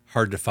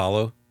hard to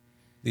follow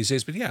these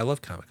days. But yeah, I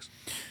love comics.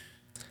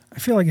 I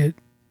feel like it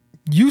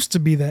used to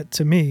be that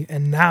to me,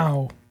 and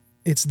now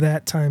it's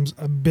that times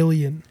a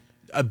billion.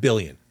 A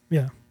billion.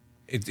 Yeah.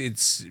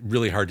 It's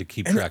really hard to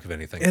keep track of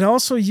anything. It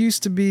also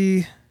used to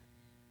be,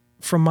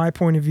 from my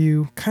point of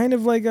view, kind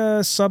of like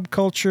a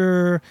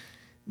subculture,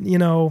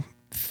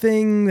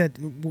 thing that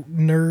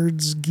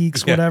nerds,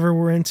 geeks, whatever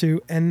we're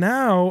into. And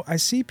now I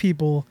see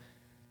people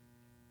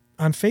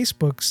on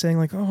Facebook saying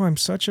like, "Oh, I'm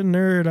such a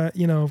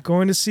nerd.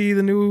 Going to see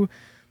the new,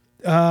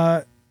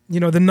 the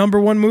number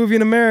one movie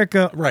in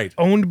America, right?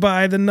 Owned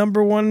by the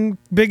number one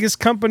biggest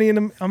company."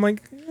 And I'm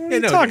like, "What are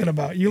you talking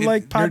about? You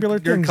like popular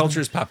things?" Nerd culture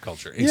is pop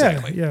culture.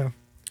 Exactly. Yeah.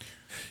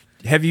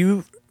 Have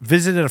you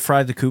visited a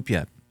Fry the Coop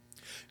yet?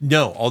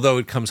 No, although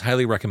it comes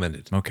highly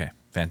recommended. Okay,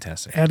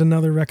 fantastic. Add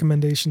another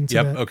recommendation to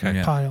that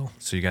Yeah. pile.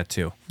 So you got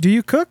 2. Do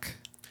you cook?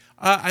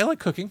 I like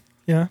cooking.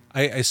 Yeah.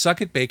 I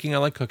suck at baking. I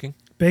like cooking.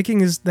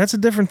 Baking that's a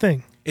different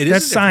thing.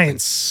 That's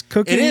science.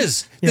 Cooking. It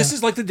is. Yeah. This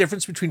is like the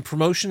difference between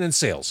promotion and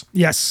sales.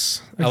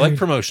 Yes. Agreed. I like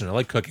promotion. I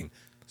like cooking.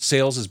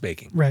 Sales is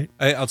baking. Right.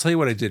 I'll tell you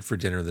what I did for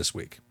dinner this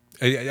week.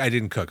 I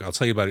didn't cook. I'll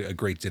tell you about a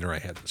great dinner I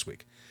had this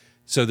week.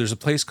 So there's a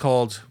place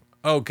called,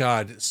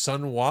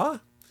 Sun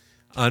Hwa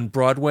on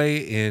Broadway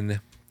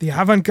in... The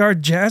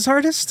avant-garde jazz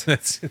artist?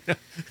 That's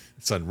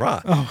Sun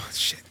Ra. Oh,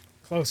 shit.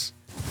 Close.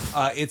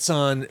 It's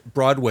on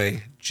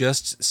Broadway,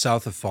 just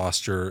south of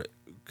Foster,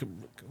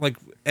 like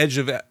edge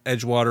of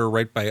Edgewater,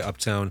 right by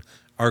Uptown,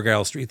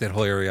 Argyle Street, that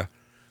whole area,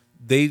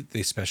 they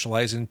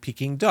specialize in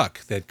Peking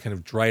duck, that kind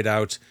of dried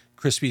out,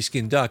 crispy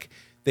skinned duck.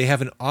 They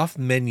have an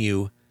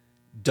off-menu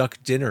duck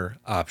dinner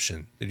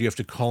option that you have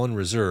to call and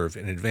reserve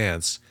in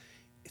advance.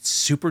 It's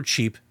super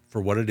cheap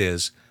for what it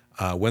is.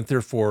 Went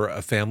there for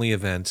a family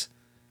event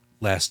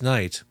last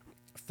night.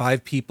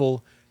 5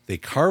 people. They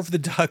carve the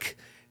duck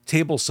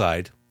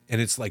tableside, and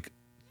it's like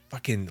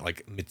fucking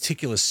like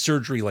meticulous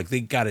surgery. Like they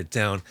got it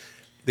down.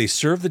 They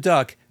serve the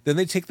duck. Then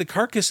they take the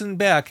carcass in the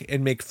back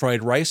and make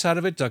fried rice out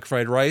of it, duck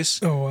fried rice,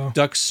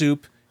 duck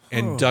soup,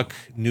 and duck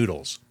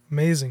noodles.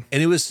 Amazing.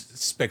 And it was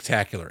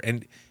spectacular.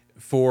 And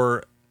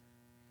for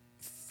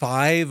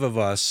 5 of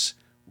us,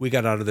 we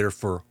got out of there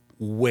for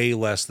way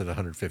less than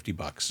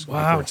 $150.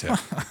 Wow. Tip.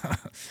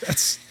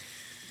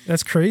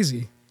 That's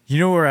crazy. You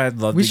know where I'd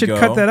love to go? We should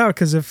cut that out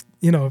because if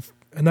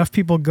enough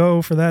people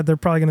go for that, they're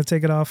probably going to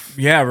take it off.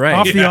 Yeah, right.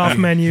 Off the off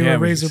menu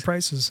and raise their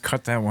prices.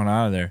 Cut that one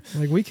out of there.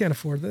 Like, we can't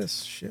afford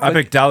this shit.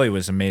 Epic Deli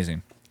was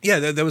amazing. Yeah,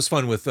 that was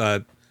fun with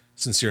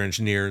Sincere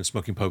Engineer and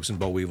Smoking Popes and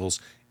Boll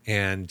Weevils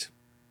and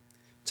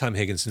Tom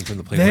Higginson from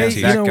the Plain White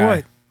Tea. You know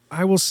what?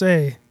 I will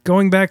say,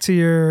 going back to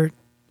your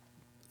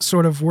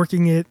sort of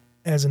working it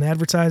as an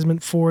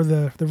advertisement for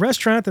the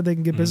restaurant that they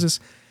can get business,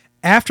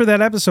 after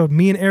that episode,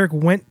 me and Eric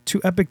went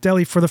to Epic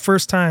Deli for the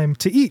first time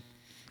to eat.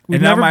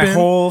 And now my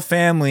whole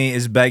family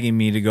is begging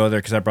me to go there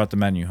because I brought the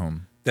menu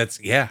home. It's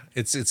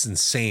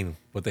insane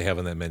what they have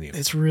on that menu.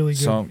 It's really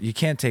good. So you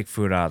can't take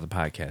food out of the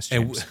podcast,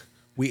 James. And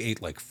we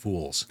ate like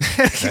fools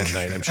that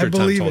night. I'm sure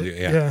Tom told you.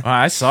 Yeah.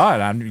 I saw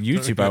it on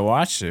YouTube. I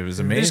watched it. It was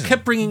amazing. They just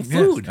kept bringing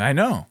food. Yeah, I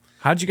know.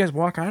 How'd you guys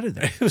walk out of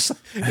there?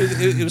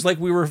 It was like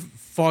we were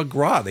foie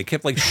gras. They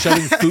kept like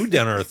shoving food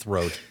down our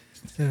throat.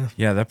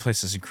 Yeah, that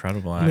place is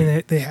incredible. I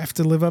mean, they have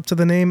to live up to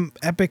the name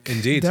Epic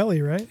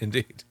Deli, right?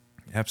 Indeed.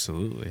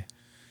 Absolutely.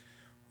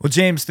 Well,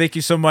 James, thank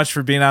you so much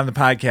for being on the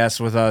podcast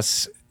with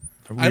us.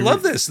 I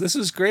love this. This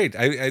is great.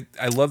 I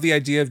love the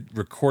idea of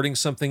recording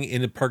something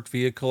in a parked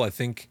vehicle. I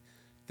think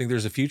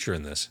there's a future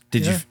in this.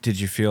 Did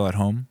you feel at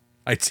home?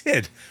 I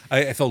did.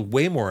 I felt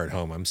way more at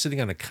home. I'm sitting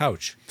on a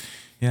couch.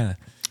 Yeah.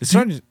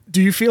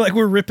 Do you feel like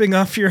we're ripping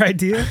off your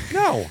idea?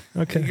 No.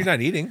 Okay. You're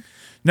not eating.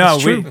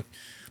 No,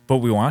 but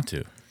we want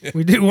to.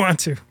 We do want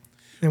to.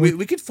 And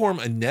we could form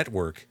a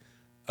network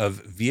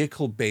of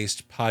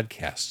vehicle-based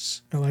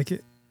podcasts. I like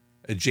it.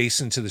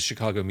 Adjacent to the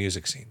Chicago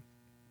music scene.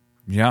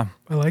 Yeah.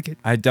 I like it.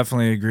 I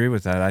definitely agree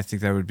with that. I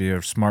think that would be a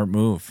smart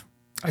move.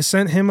 I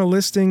sent him a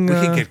listing. We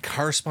could get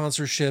car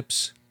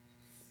sponsorships.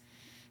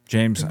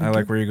 James, I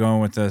like where you're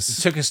going with this.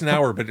 It took us an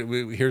hour, but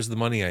here's the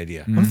money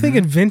idea. I'm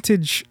thinking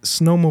vintage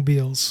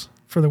snowmobiles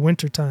for the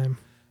wintertime.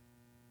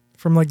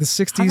 From like the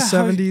 60s,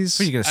 70s.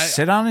 What, you going to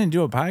sit on it and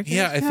do a podcast?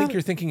 Yeah, I think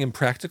you're thinking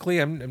impractically.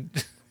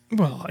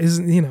 Well,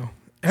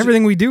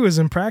 everything we do is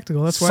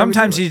impractical. That's why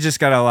sometimes you just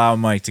got to allow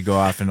Mike to go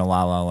off into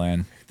La La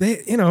Land.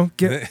 They,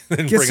 get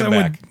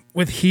some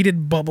with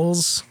heated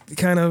bubbles,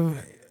 kind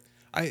of.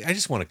 I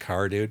just want a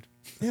car, dude.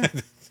 Yeah.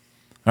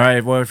 All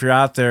right. Well, if you're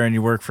out there and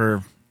you work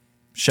for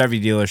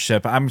Chevy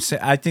dealership,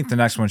 I think the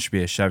next one should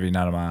be a Chevy,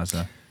 not a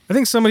Mazda. I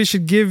think somebody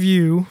should give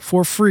you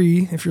for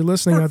free, if you're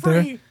listening out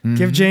there,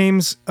 give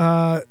James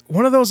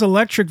one of those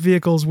electric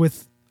vehicles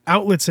with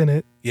outlets in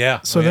it. Yeah.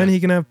 So then he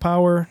can have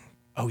power.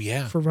 Oh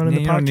yeah. For running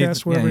the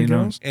podcast wherever he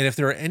goes. And if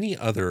there are any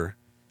other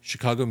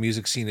Chicago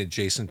music scene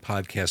adjacent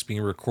podcasts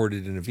being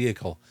recorded in a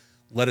vehicle,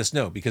 let us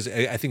know, because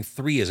I think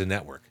 3 is a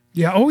network.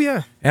 Yeah. Oh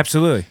yeah.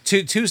 Absolutely.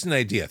 2's an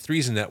idea.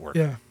 3's a network.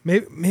 Yeah.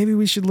 Maybe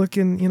we should look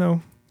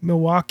in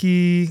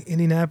Milwaukee,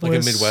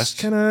 Indianapolis, like a Midwest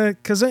kind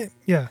of, because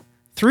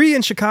 3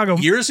 in Chicago.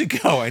 Years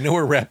ago, I know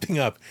we're wrapping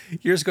up.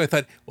 Years ago, I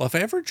thought, well, if I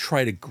ever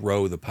try to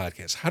grow the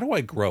podcast, how do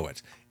I grow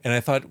it? And I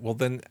thought, well,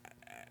 then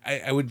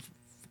I would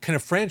kind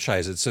of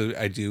franchise it. So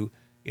I do,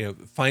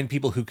 find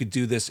people who could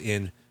do this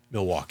in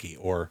Milwaukee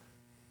or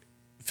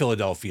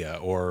Philadelphia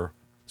or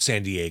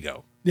San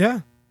Diego.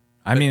 Yeah.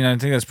 I mean, I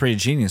think that's pretty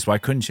genius. Why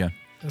couldn't you?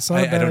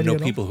 I don't know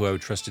people who I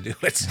would trust to do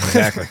it.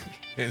 Exactly.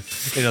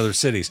 in other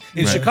cities.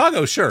 In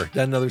Chicago, sure.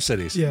 Not in other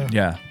cities. Yeah.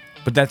 Yeah.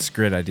 But that's a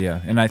great idea.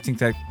 And I think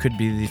that could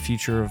be the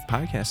future of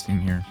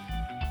podcasting here.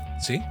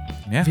 See?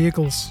 Yeah.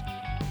 Vehicles.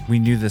 We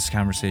knew this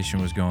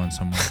conversation was going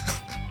somewhere.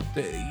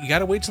 You got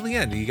to wait till the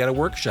end. You got to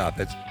workshop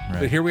it.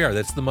 But here we are.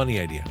 That's the money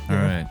idea. All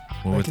right.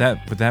 Well, with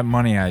that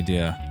money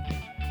idea,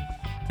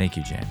 thank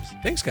you, James.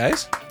 Thanks,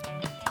 guys.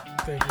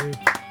 Thank you.